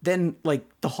then, like,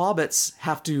 the hobbits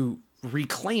have to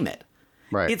reclaim it.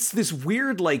 Right. It's this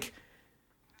weird, like,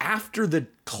 after the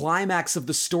climax of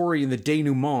the story in the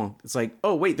denouement, it's like,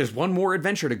 oh, wait, there's one more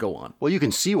adventure to go on. Well, you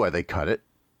can see why they cut it.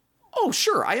 Oh,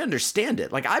 sure, I understand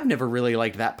it. Like, I've never really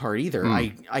liked that part either.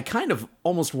 I kind of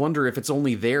almost wonder if it's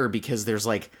only there because there's,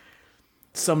 like,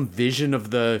 some vision of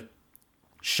the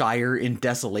Shire in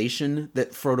desolation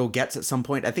that Frodo gets at some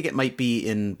point. I think it might be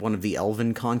in one of the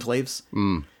Elven conclaves.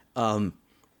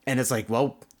 And it's like,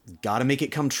 well, gotta make it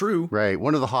come true. Right.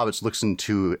 One of the hobbits looks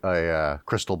into a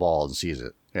crystal ball and sees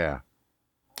it. Yeah.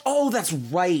 Oh, that's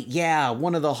right. Yeah,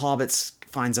 one of the hobbits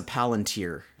finds a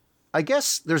palantir. I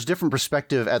guess there's different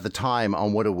perspective at the time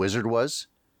on what a wizard was.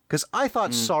 Because I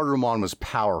thought Saruman was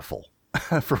powerful,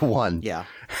 for one. Yeah.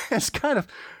 It's kind of...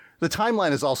 The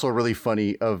timeline is also really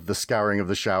funny of the scouring of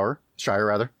the shower. Shire,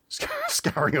 rather.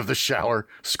 Scouring of the shower.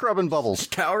 Scrubbing bubbles.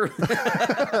 Tower.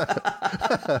 But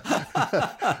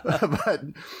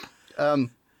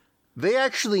they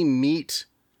actually meet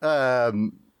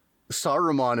Saruman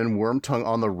and Wormtongue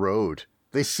on the road.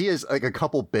 They see as like a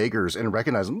couple beggars and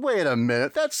recognize them. Wait a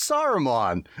minute, that's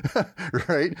Saruman,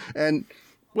 right? And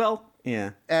Well,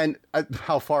 yeah. and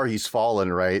how far he's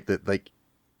fallen, right? That like,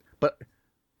 but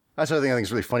that's the other thing I think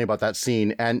is really funny about that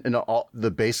scene and all the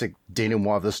basic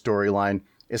denouement of the storyline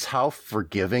is how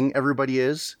forgiving everybody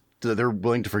is. That they're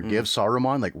willing to forgive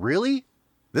Saruman. Like, really?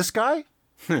 This guy?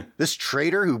 This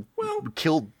traitor who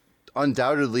killed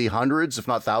undoubtedly hundreds, if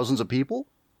not thousands of people?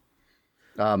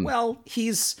 Well,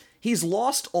 he's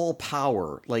lost all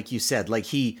power, like you said.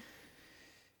 Like you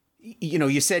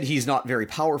said he's not very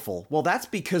powerful. Well, that's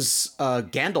because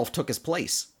Gandalf took his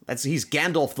place. He's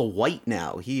Gandalf the White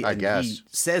now. He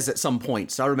says at some point,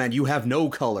 Saruman, you have no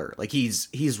color. Like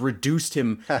he's reduced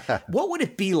him. What would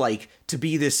it be like to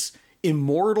be this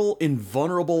immortal,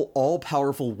 invulnerable,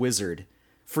 all-powerful wizard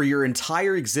for your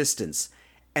entire existence,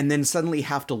 and then suddenly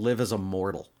have to live as a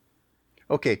mortal?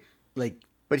 Okay, Like,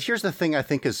 but here's the thing I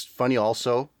think is funny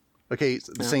also. Okay,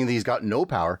 saying that he's got no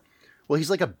power. Well, he's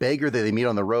like a beggar that they meet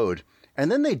on the road.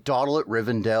 And then they dawdle at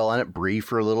Rivendell and at Bree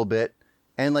for a little bit.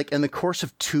 And like in the course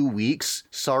of 2 weeks,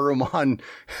 Saruman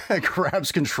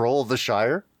grabs control of the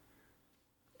Shire.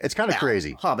 It's kind of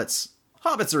crazy. Hobbits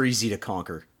are easy to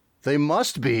conquer. They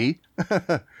must be.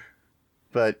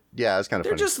 But yeah, it's kind of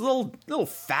They're funny. just little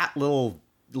fat little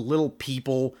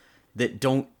people that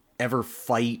don't ever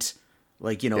fight.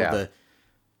 Like, the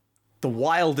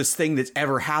wildest thing that's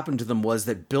ever happened to them was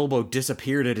that Bilbo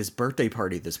disappeared at his birthday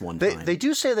party this one time. They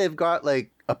do say they've got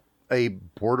like a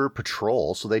border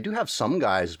patrol, so they do have some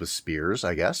guys with spears,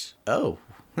 I guess. Oh,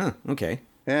 okay.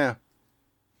 Yeah.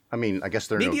 I mean, I guess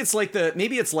they're Maybe it's like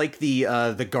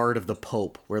the guard of the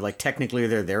Pope, where like technically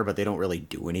they're there, but they don't really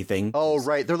do anything. Oh,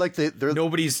 right. They're like they're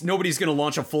Nobody's gonna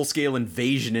launch a full scale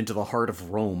invasion into the heart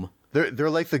of Rome. They're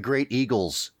like the Great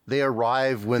Eagles. They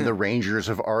arrive when the Rangers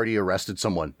have already arrested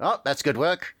someone. Oh, that's good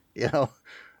work.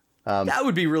 That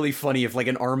would be really funny if like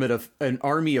an army of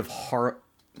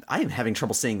I am having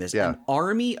trouble saying this. Yeah. An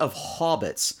army of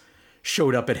hobbits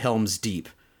showed up at Helm's Deep.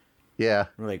 Yeah.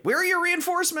 We're like, where are your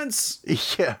reinforcements?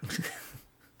 Yeah.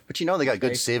 But they got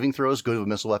good saving throws, good with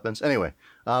missile weapons. Anyway.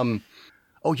 You're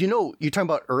talking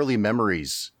about early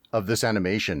memories of this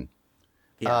animation.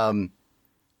 Yeah.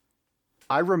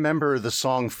 I remember the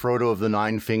song Frodo of the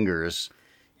Nine Fingers.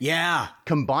 Yeah.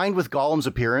 Combined with Gollum's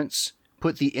appearance,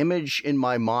 put the image in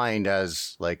my mind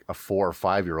as like a 4 or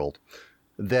 5-year-old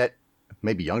that,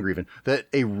 maybe younger even, that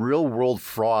a real world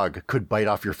frog could bite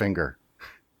off your finger.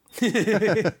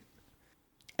 I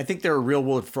think there are real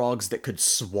world frogs that could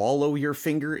swallow your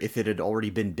finger if it had already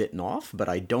been bitten off, but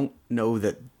I don't know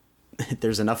that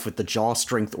there's enough with the jaw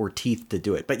strength or teeth to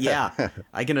do it. But yeah,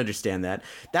 I can understand that.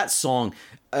 That song,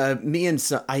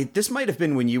 this might have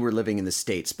been when you were living in the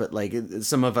States, but like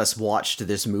some of us watched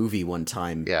this movie one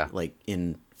time, like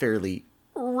in fairly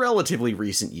relatively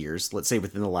recent years, let's say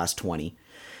within the last 20.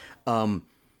 And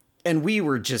we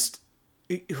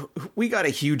got a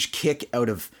huge kick out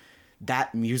of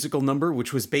that musical number,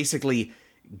 which was basically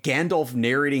Gandalf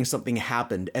narrating something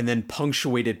happened and then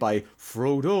punctuated by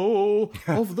Frodo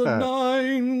of the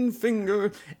Nine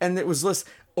Finger. And it was this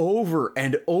over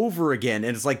and over again.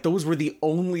 And it's like, those were the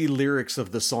only lyrics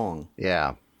of the song.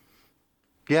 Yeah.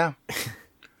 Yeah.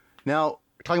 Now,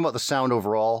 talking about the sound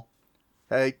overall,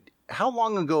 how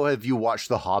long ago have you watched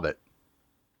The Hobbit?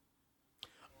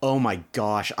 Oh my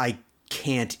gosh, I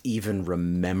can't even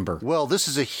remember. Well, this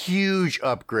is a huge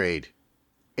upgrade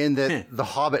in that The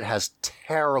Hobbit has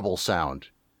terrible sound.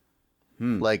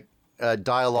 Like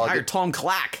dialogue. Hired Tom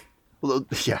Clack. Well,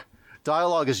 yeah.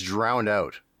 Dialogue is drowned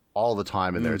out all the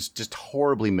time in there. It's just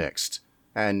horribly mixed.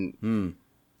 And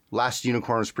Last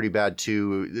Unicorn is pretty bad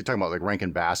too. They're talking about like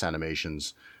Rankin Bass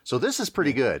animations. So this is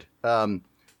pretty good. But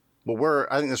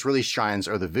where I think this really shines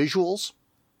are the visuals.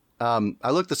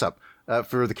 I looked this up.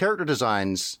 For the character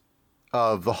designs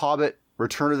of The Hobbit,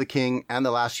 Return of the King, and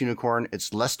The Last Unicorn,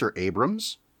 it's Lester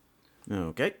Abrams.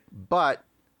 Okay. But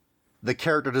the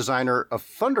character designer of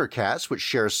Thundercats, which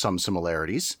shares some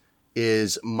similarities,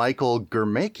 is Michael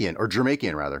Germakian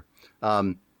rather.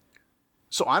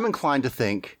 So I'm inclined to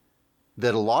think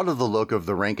that a lot of the look of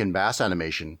the Rankin Bass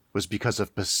animation was because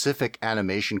of Pacific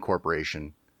Animation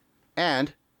Corporation.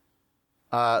 And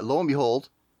lo and behold,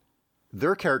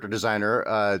 their character designer,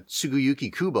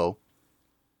 Tsuguyuki Kubo,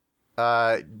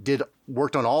 did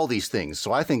worked on all these things.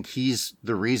 So I think he's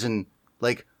the reason,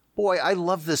 like, boy, I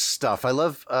love this stuff. I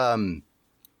love, in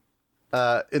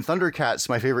Thundercats,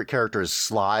 my favorite character is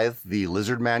Slythe, the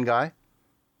lizard man guy.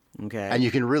 Okay. And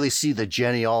you can really see the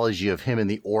genealogy of him and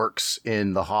the orcs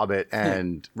in The Hobbit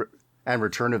and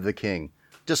Return of the King.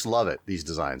 Just love it, these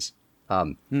designs.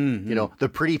 You know, the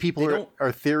pretty people are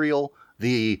ethereal.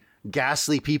 The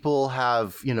ghastly people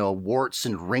have, you know, warts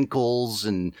and wrinkles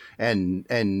and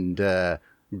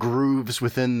grooves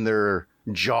within their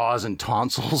jaws and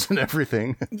tonsils and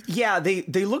everything. Yeah, they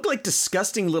look like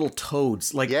disgusting little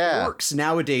toads. Like orcs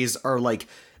nowadays are like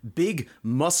big,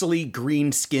 muscly,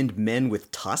 green-skinned men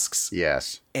with tusks.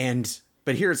 Yes.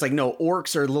 But here it's like, no,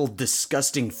 orcs are little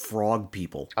disgusting frog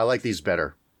people. I like these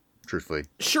better, truthfully.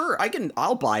 Sure,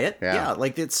 I'll buy it. Yeah,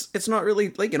 like it's not really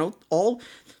like, you know,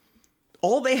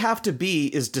 all they have to be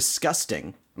is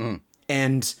disgusting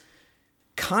and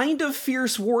kind of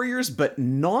fierce warriors, but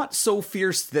not so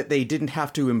fierce that they didn't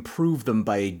have to improve them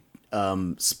by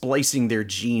splicing their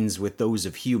genes with those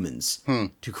of humans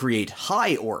to create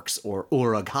high orcs or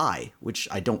Uruk-hai, which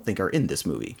I don't think are in this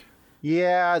movie.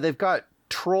 Yeah, they've got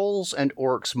trolls and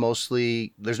orcs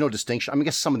mostly. There's no distinction. I mean, I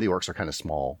guess some of the orcs are kind of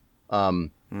small.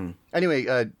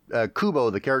 Anyway, Kubo,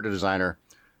 the character designer,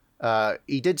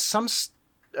 he did some...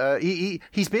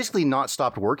 he's basically not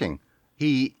stopped working.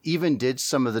 He even did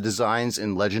some of the designs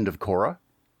in Legend of Korra.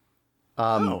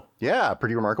 Yeah,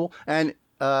 pretty remarkable. And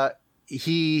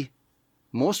he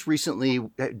most recently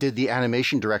did the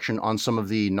animation direction on some of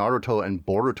the Naruto and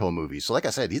Boruto movies. So like I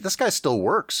said, this guy still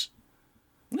works.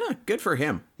 Yeah, good for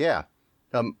him. Yeah.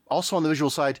 Also on the visual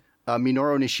side,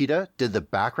 Minoru Nishida did the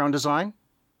background design.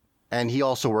 And he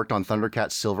also worked on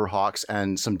Thundercats, Silverhawks,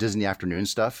 and some Disney Afternoon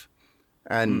stuff.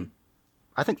 And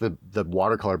I think the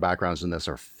watercolor backgrounds in this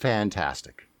are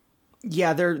fantastic.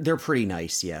 Yeah, they're pretty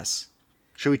nice, yes.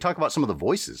 Should we talk about some of the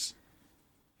voices?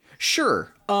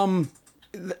 Sure.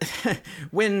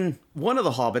 When one of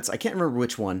the hobbits, I can't remember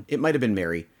which one, it might have been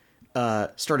Merry,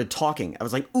 started talking, I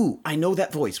was like, ooh, I know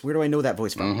that voice. Where do I know that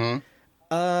voice from?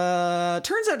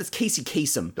 Turns out it's Casey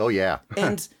Kasem. Oh, yeah.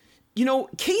 And, you know,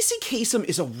 Casey Kasem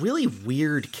is a really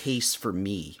weird case for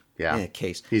me. Yeah.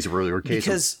 Case. He's a really weird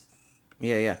case.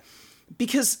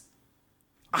 Because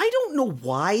I don't know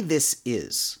why this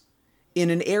is in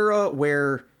an era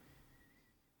where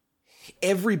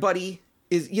everybody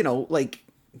is, you know, like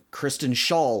Kristen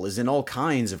Schaal is in all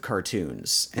kinds of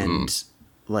cartoons and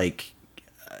like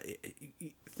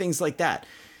things like that.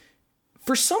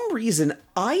 For some reason,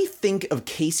 I think of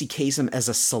Casey Kasem as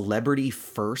a celebrity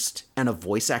first and a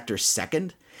voice actor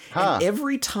second. And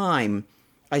every time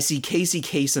I see Casey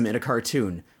Kasem in a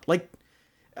cartoon, like,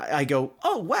 I go,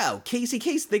 oh, wow,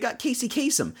 they got Casey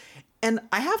Kasem. And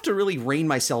I have to really rein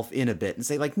myself in a bit and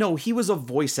say, like, no, he was a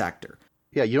voice actor.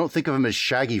 Yeah, you don't think of him as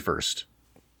Shaggy first.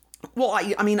 Well,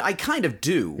 I mean, I kind of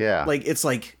do. Yeah. Like, it's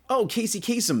like, oh, Casey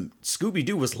Kasem,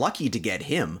 Scooby-Doo was lucky to get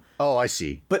him. Oh, I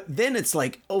see. But then it's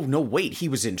like, oh, no, wait, he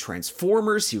was in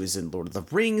Transformers, he was in Lord of the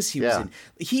Rings,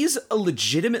 he's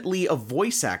legitimately a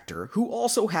voice actor who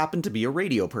also happened to be a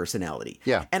radio personality.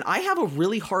 Yeah. And I have a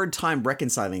really hard time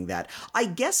reconciling that. I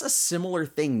guess a similar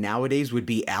thing nowadays would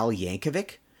be Al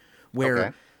Yankovic,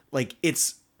 where, like,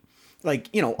 it's, like,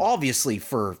 you know, obviously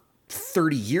for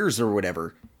 30 years or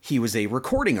whatever, he was a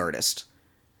recording artist.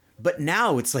 But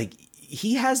now it's like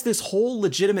he has this whole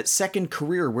legitimate second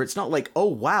career where it's not like, oh,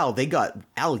 wow, they got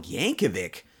Al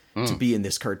Yankovic to be in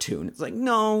this cartoon. It's like,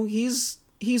 no, he's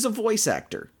a voice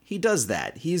actor. He does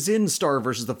that. He's in Star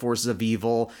vs. the Forces of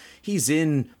Evil. He's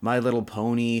in My Little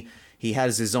Pony. He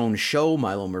has his own show,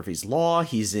 Milo Murphy's Law.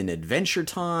 He's in Adventure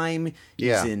Time.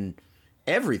 He's in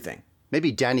everything.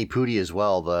 Maybe Danny Pudi as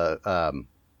well, the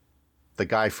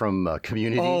guy from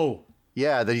Community. Oh,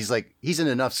 yeah, that he's in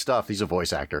enough stuff. He's a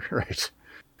voice actor, right?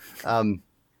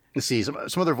 Let's see, some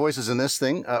other voices in this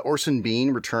thing. Orson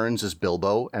Bean returns as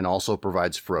Bilbo and also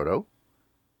provides Frodo.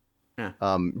 Yeah.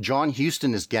 John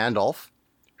Huston is Gandalf,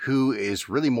 who is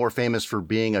really more famous for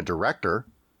being a director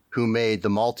who made The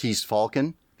Maltese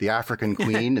Falcon, The African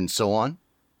Queen, and so on.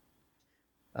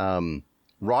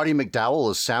 Roddy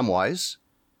McDowall is Samwise.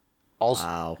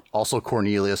 Also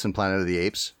Cornelius in Planet of the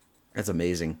Apes. That's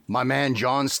amazing. My man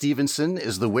John Stevenson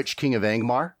is the Witch King of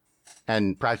Angmar,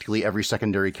 and practically every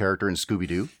secondary character in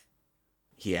Scooby-Doo.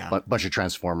 Yeah. Bunch of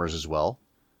Transformers as well.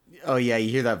 Oh, yeah, you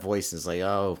hear that voice, and it's like,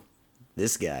 oh,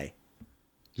 this guy.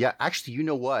 Yeah, actually, you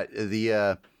know what?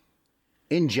 In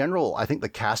general, I think the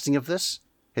casting of this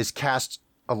has cast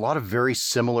a lot of very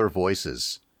similar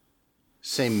voices.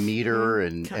 Same meter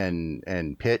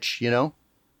and pitch, you know?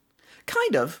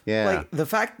 Kind of. Yeah. Like the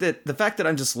fact that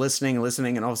I'm just listening,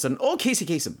 and all of a sudden, oh, Casey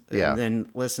Kasem. Yeah. And then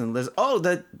listen. Oh,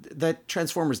 that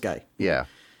Transformers guy. Yeah.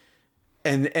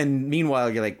 And meanwhile,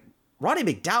 you're like, Roddy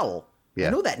McDowell. Yeah.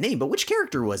 I know that name, but which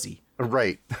character was he?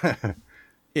 Right.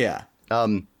 Yeah.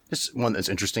 This one that's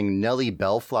interesting. Nellie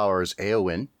Bellflower's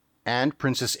Eowyn and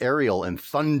Princess Ariel in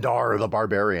Thundar the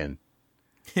Barbarian.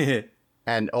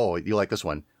 And, oh, you like this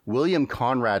one. William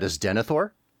Conrad as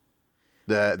Denethor,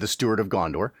 the steward of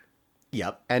Gondor.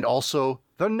 Yep. And also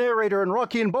the narrator in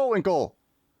Rocky and Bullwinkle.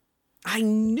 I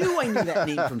knew that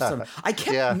name from some. I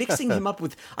kept mixing him up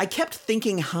with. I kept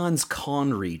thinking Hans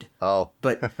Conried. Oh.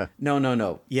 But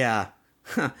no. Yeah.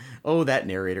 Oh, that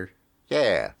narrator.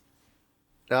 Yeah.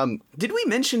 Did we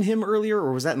mention him earlier,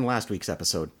 or was that in last week's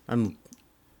episode?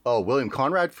 Oh, William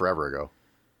Conrad, forever ago.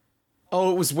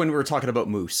 Oh, it was when we were talking about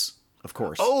Moose, of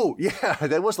course. Oh, yeah,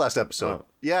 that was last episode. Oh.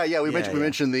 Yeah, we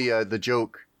mentioned the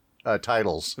joke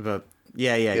titles. But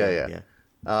yeah.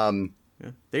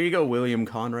 There you go, William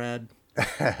Conrad.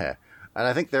 And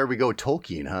I think there we go,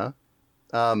 Tolkien, huh?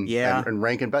 Yeah. And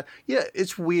Rankin Bass. Yeah,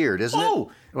 it's weird, isn't it?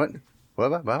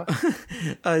 What?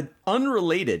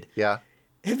 Unrelated. Yeah.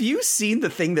 Have you seen the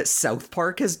thing that South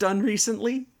Park has done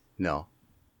recently? No.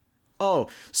 Oh,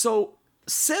 so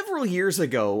several years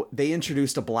ago, they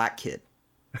introduced a black kid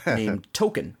named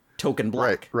Token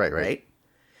Black. Right.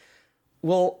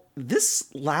 Well,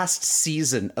 this last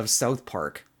season of South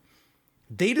Park,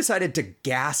 they decided to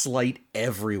gaslight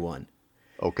everyone.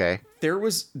 Okay. There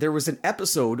was an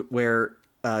episode where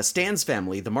Stan's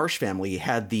family, the Marsh family,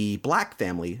 had the black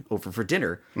family over for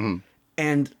dinner,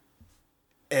 and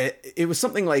it was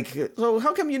something like, "So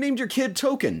how come you named your kid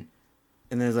Token?"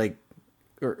 And then it's like,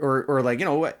 or like, you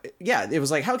know, yeah, it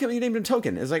was like, "How come you named him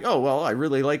Token?" It's like, "Oh, well, I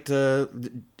really liked J.R.R.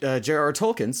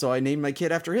 Tolkien, so I named my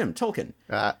kid after him, Tolkien."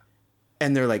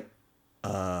 And they're like,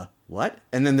 what?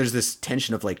 And then there's this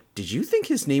tension of like, did you think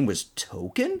his name was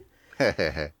Token?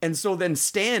 And so then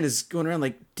Stan is going around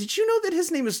like, did you know that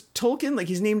his name is Tolkien? Like,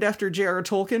 he's named after J.R.R.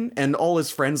 Tolkien? And all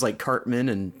his friends like Cartman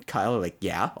and Kyle are like,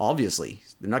 yeah, obviously.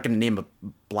 They're not going to name a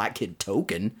black kid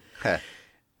Token.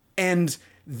 And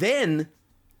then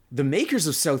the makers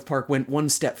of South Park went one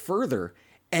step further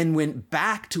and went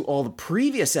back to all the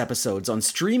previous episodes on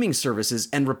streaming services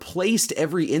and replaced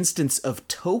every instance of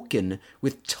Token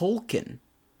with Tolkien.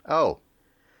 Oh.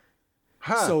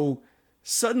 Huh. So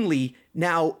suddenly,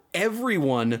 now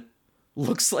everyone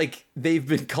looks like they've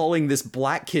been calling this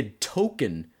black kid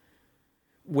Token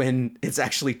when it's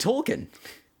actually Tolkien.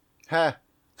 Huh.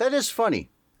 That is funny.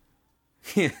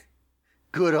 Yeah.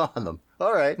 Good on them.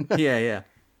 All right. Yeah.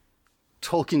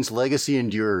 Tolkien's legacy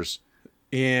endures.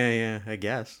 Yeah, I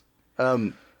guess.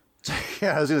 Yeah,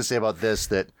 I was going to say about this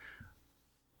that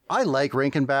I like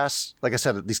Rankin Bass. Like I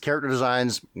said, these character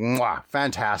designs,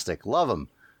 fantastic. Love them.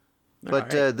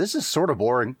 But this is sort of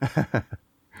boring.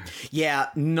 Yeah,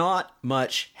 not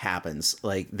much happens.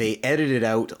 Like, they edited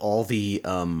out all the,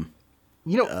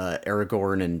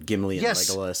 Aragorn and Gimli and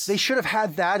Legolas. They should have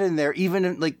had that in there. Even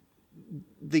in, like,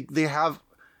 they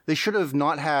should have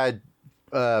not had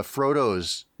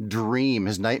Frodo's dream,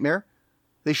 his nightmare.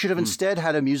 They should have instead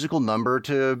had a musical number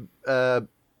to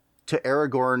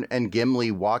Aragorn and Gimli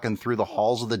walking through the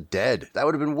halls of the dead. That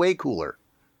would have been way cooler.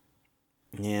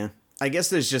 Yeah. I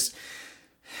guess there's just,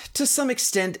 to some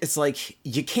extent, it's like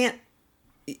you can't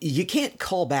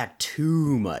call back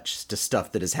too much to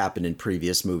stuff that has happened in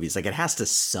previous movies. Like, it has to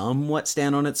somewhat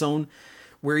stand on its own,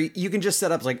 where you can just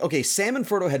set up like, okay, Sam and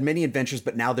Frodo had many adventures,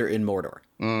 but now they're in Mordor.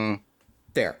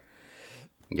 There.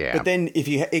 Yeah. But then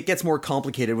it gets more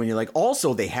complicated when you're like,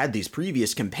 also they had these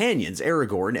previous companions,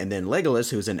 Aragorn, and then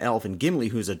Legolas, who's an elf, and Gimli,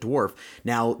 who's a dwarf.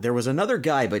 Now, there was another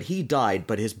guy, but he died,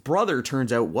 but his brother,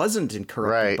 turns out, wasn't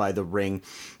incorrupted by the ring.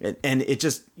 And it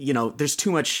just, there's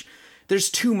too much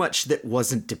that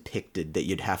wasn't depicted that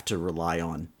you'd have to rely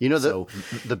on.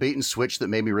 The bait and switch that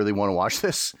made me really want to watch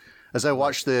this? As I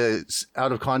watched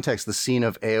out of context, the scene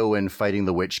of Eowyn fighting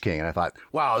the Witch King, and I thought,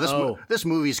 wow, this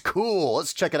movie's cool.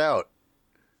 Let's check it out.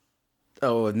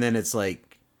 Oh, and then it's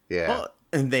like, yeah. Oh,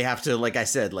 and they have to, like I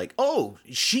said, like, oh,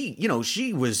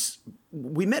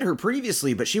 we met her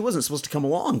previously, but she wasn't supposed to come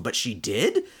along, but she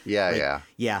did? Yeah.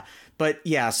 But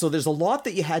yeah, so there's a lot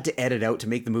that you had to edit out to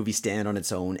make the movie stand on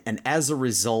its own. And as a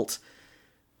result,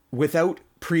 without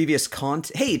previous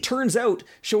context, hey, it turns out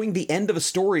showing the end of a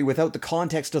story without the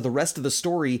context of the rest of the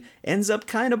story ends up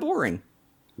kind of boring.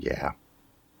 Yeah.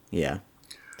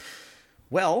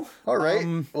 Well, all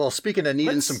right. Well, speaking of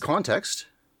needing some context.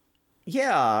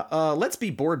 Yeah, let's be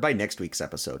bored by next week's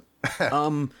episode.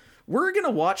 We're going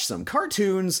to watch some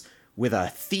cartoons with a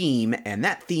theme, and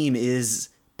that theme is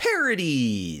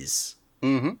parodies.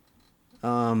 Mm-hmm.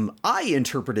 I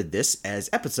interpreted this as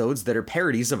episodes that are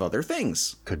parodies of other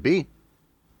things. Could be.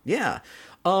 Yeah.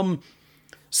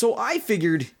 So I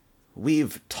figured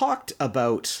we've talked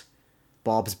about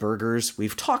Bob's Burgers.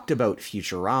 We've talked about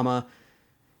Futurama.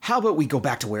 How about we go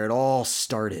back to where it all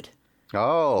started?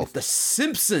 Oh. With The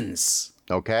Simpsons.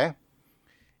 Okay.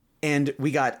 And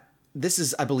we got, this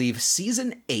is, I believe,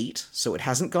 season 8, so it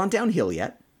hasn't gone downhill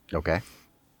yet. Okay.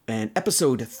 And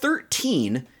episode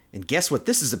 13, and guess what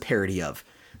this is a parody of?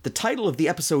 The title of the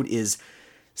episode is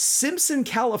Simpson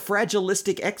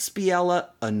Califragilistic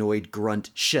Annoyed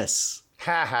Grunt Shiss.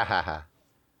 Ha ha ha ha.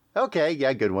 Okay,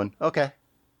 yeah, good one. Okay.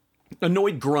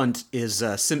 Annoyed Grunt is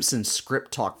Simpson's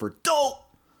script talk for dope.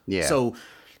 Yeah. So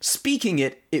speaking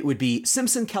it would be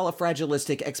Simpson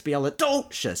Califragilistic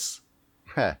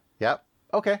Huh. Yep.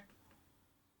 Okay.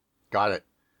 Got it.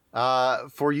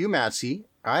 For you, Matsy,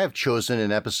 I have chosen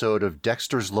an episode of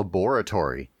Dexter's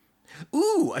Laboratory.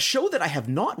 Ooh, a show that I have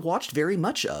not watched very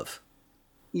much of.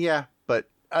 Yeah, but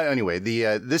anyway,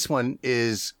 this one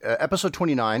is episode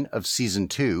 29 of season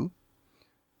 2.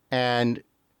 And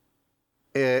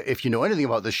if you know anything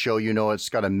about this show, you know it's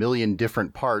got a million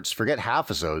different parts. Forget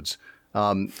half-episodes.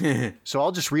 So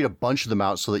I'll just read a bunch of them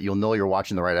out so that you'll know you're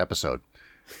watching the right episode.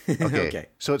 Okay.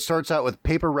 So it starts out with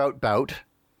Paper Route Bout.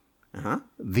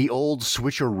 The Old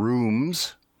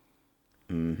Switcheroos.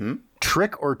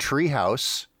 Trick or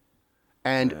Treehouse.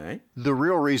 And the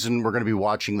real reason we're going to be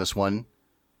watching this one,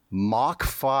 Mock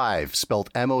 5, spelled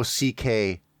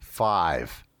M-O-C-K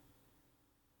 5.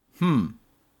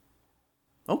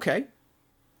 Okay.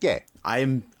 Yeah. I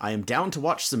am down to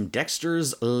watch some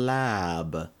Dexter's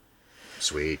Lab.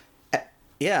 Sweet.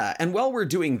 Yeah, and while we're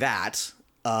doing that,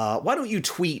 why don't you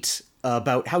tweet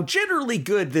about how generally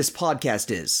good this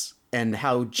podcast is, and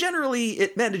how generally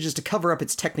it manages to cover up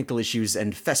its technical issues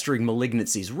and festering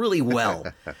malignancies really well.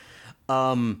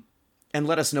 And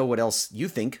let us know what else you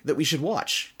think that we should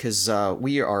watch, because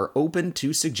we are open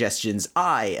to suggestions.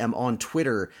 I am on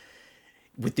Twitter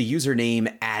with the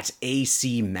username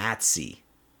 @ACMatsy.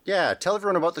 Yeah, tell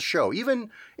everyone about the show. Even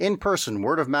in person,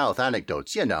 word of mouth,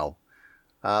 anecdotes, you know.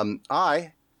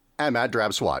 I am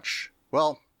 @DrabSwatch.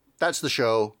 Well, that's the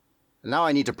show. Now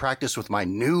I need to practice with my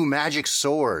new magic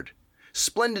sword.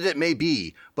 Splendid it may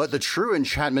be, but the true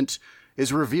enchantment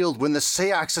is revealed when the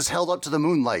seax is held up to the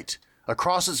moonlight.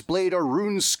 Across its blade are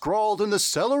runes scrawled in the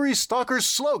celery stalker's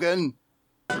slogan.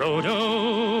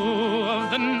 Frodo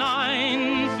of the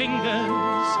Nine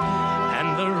Fingers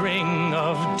and the Ring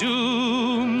of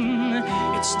Doom.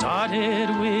 It started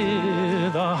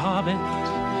with a hobbit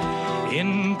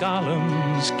in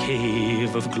Gollum's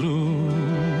Cave of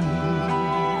Gloom.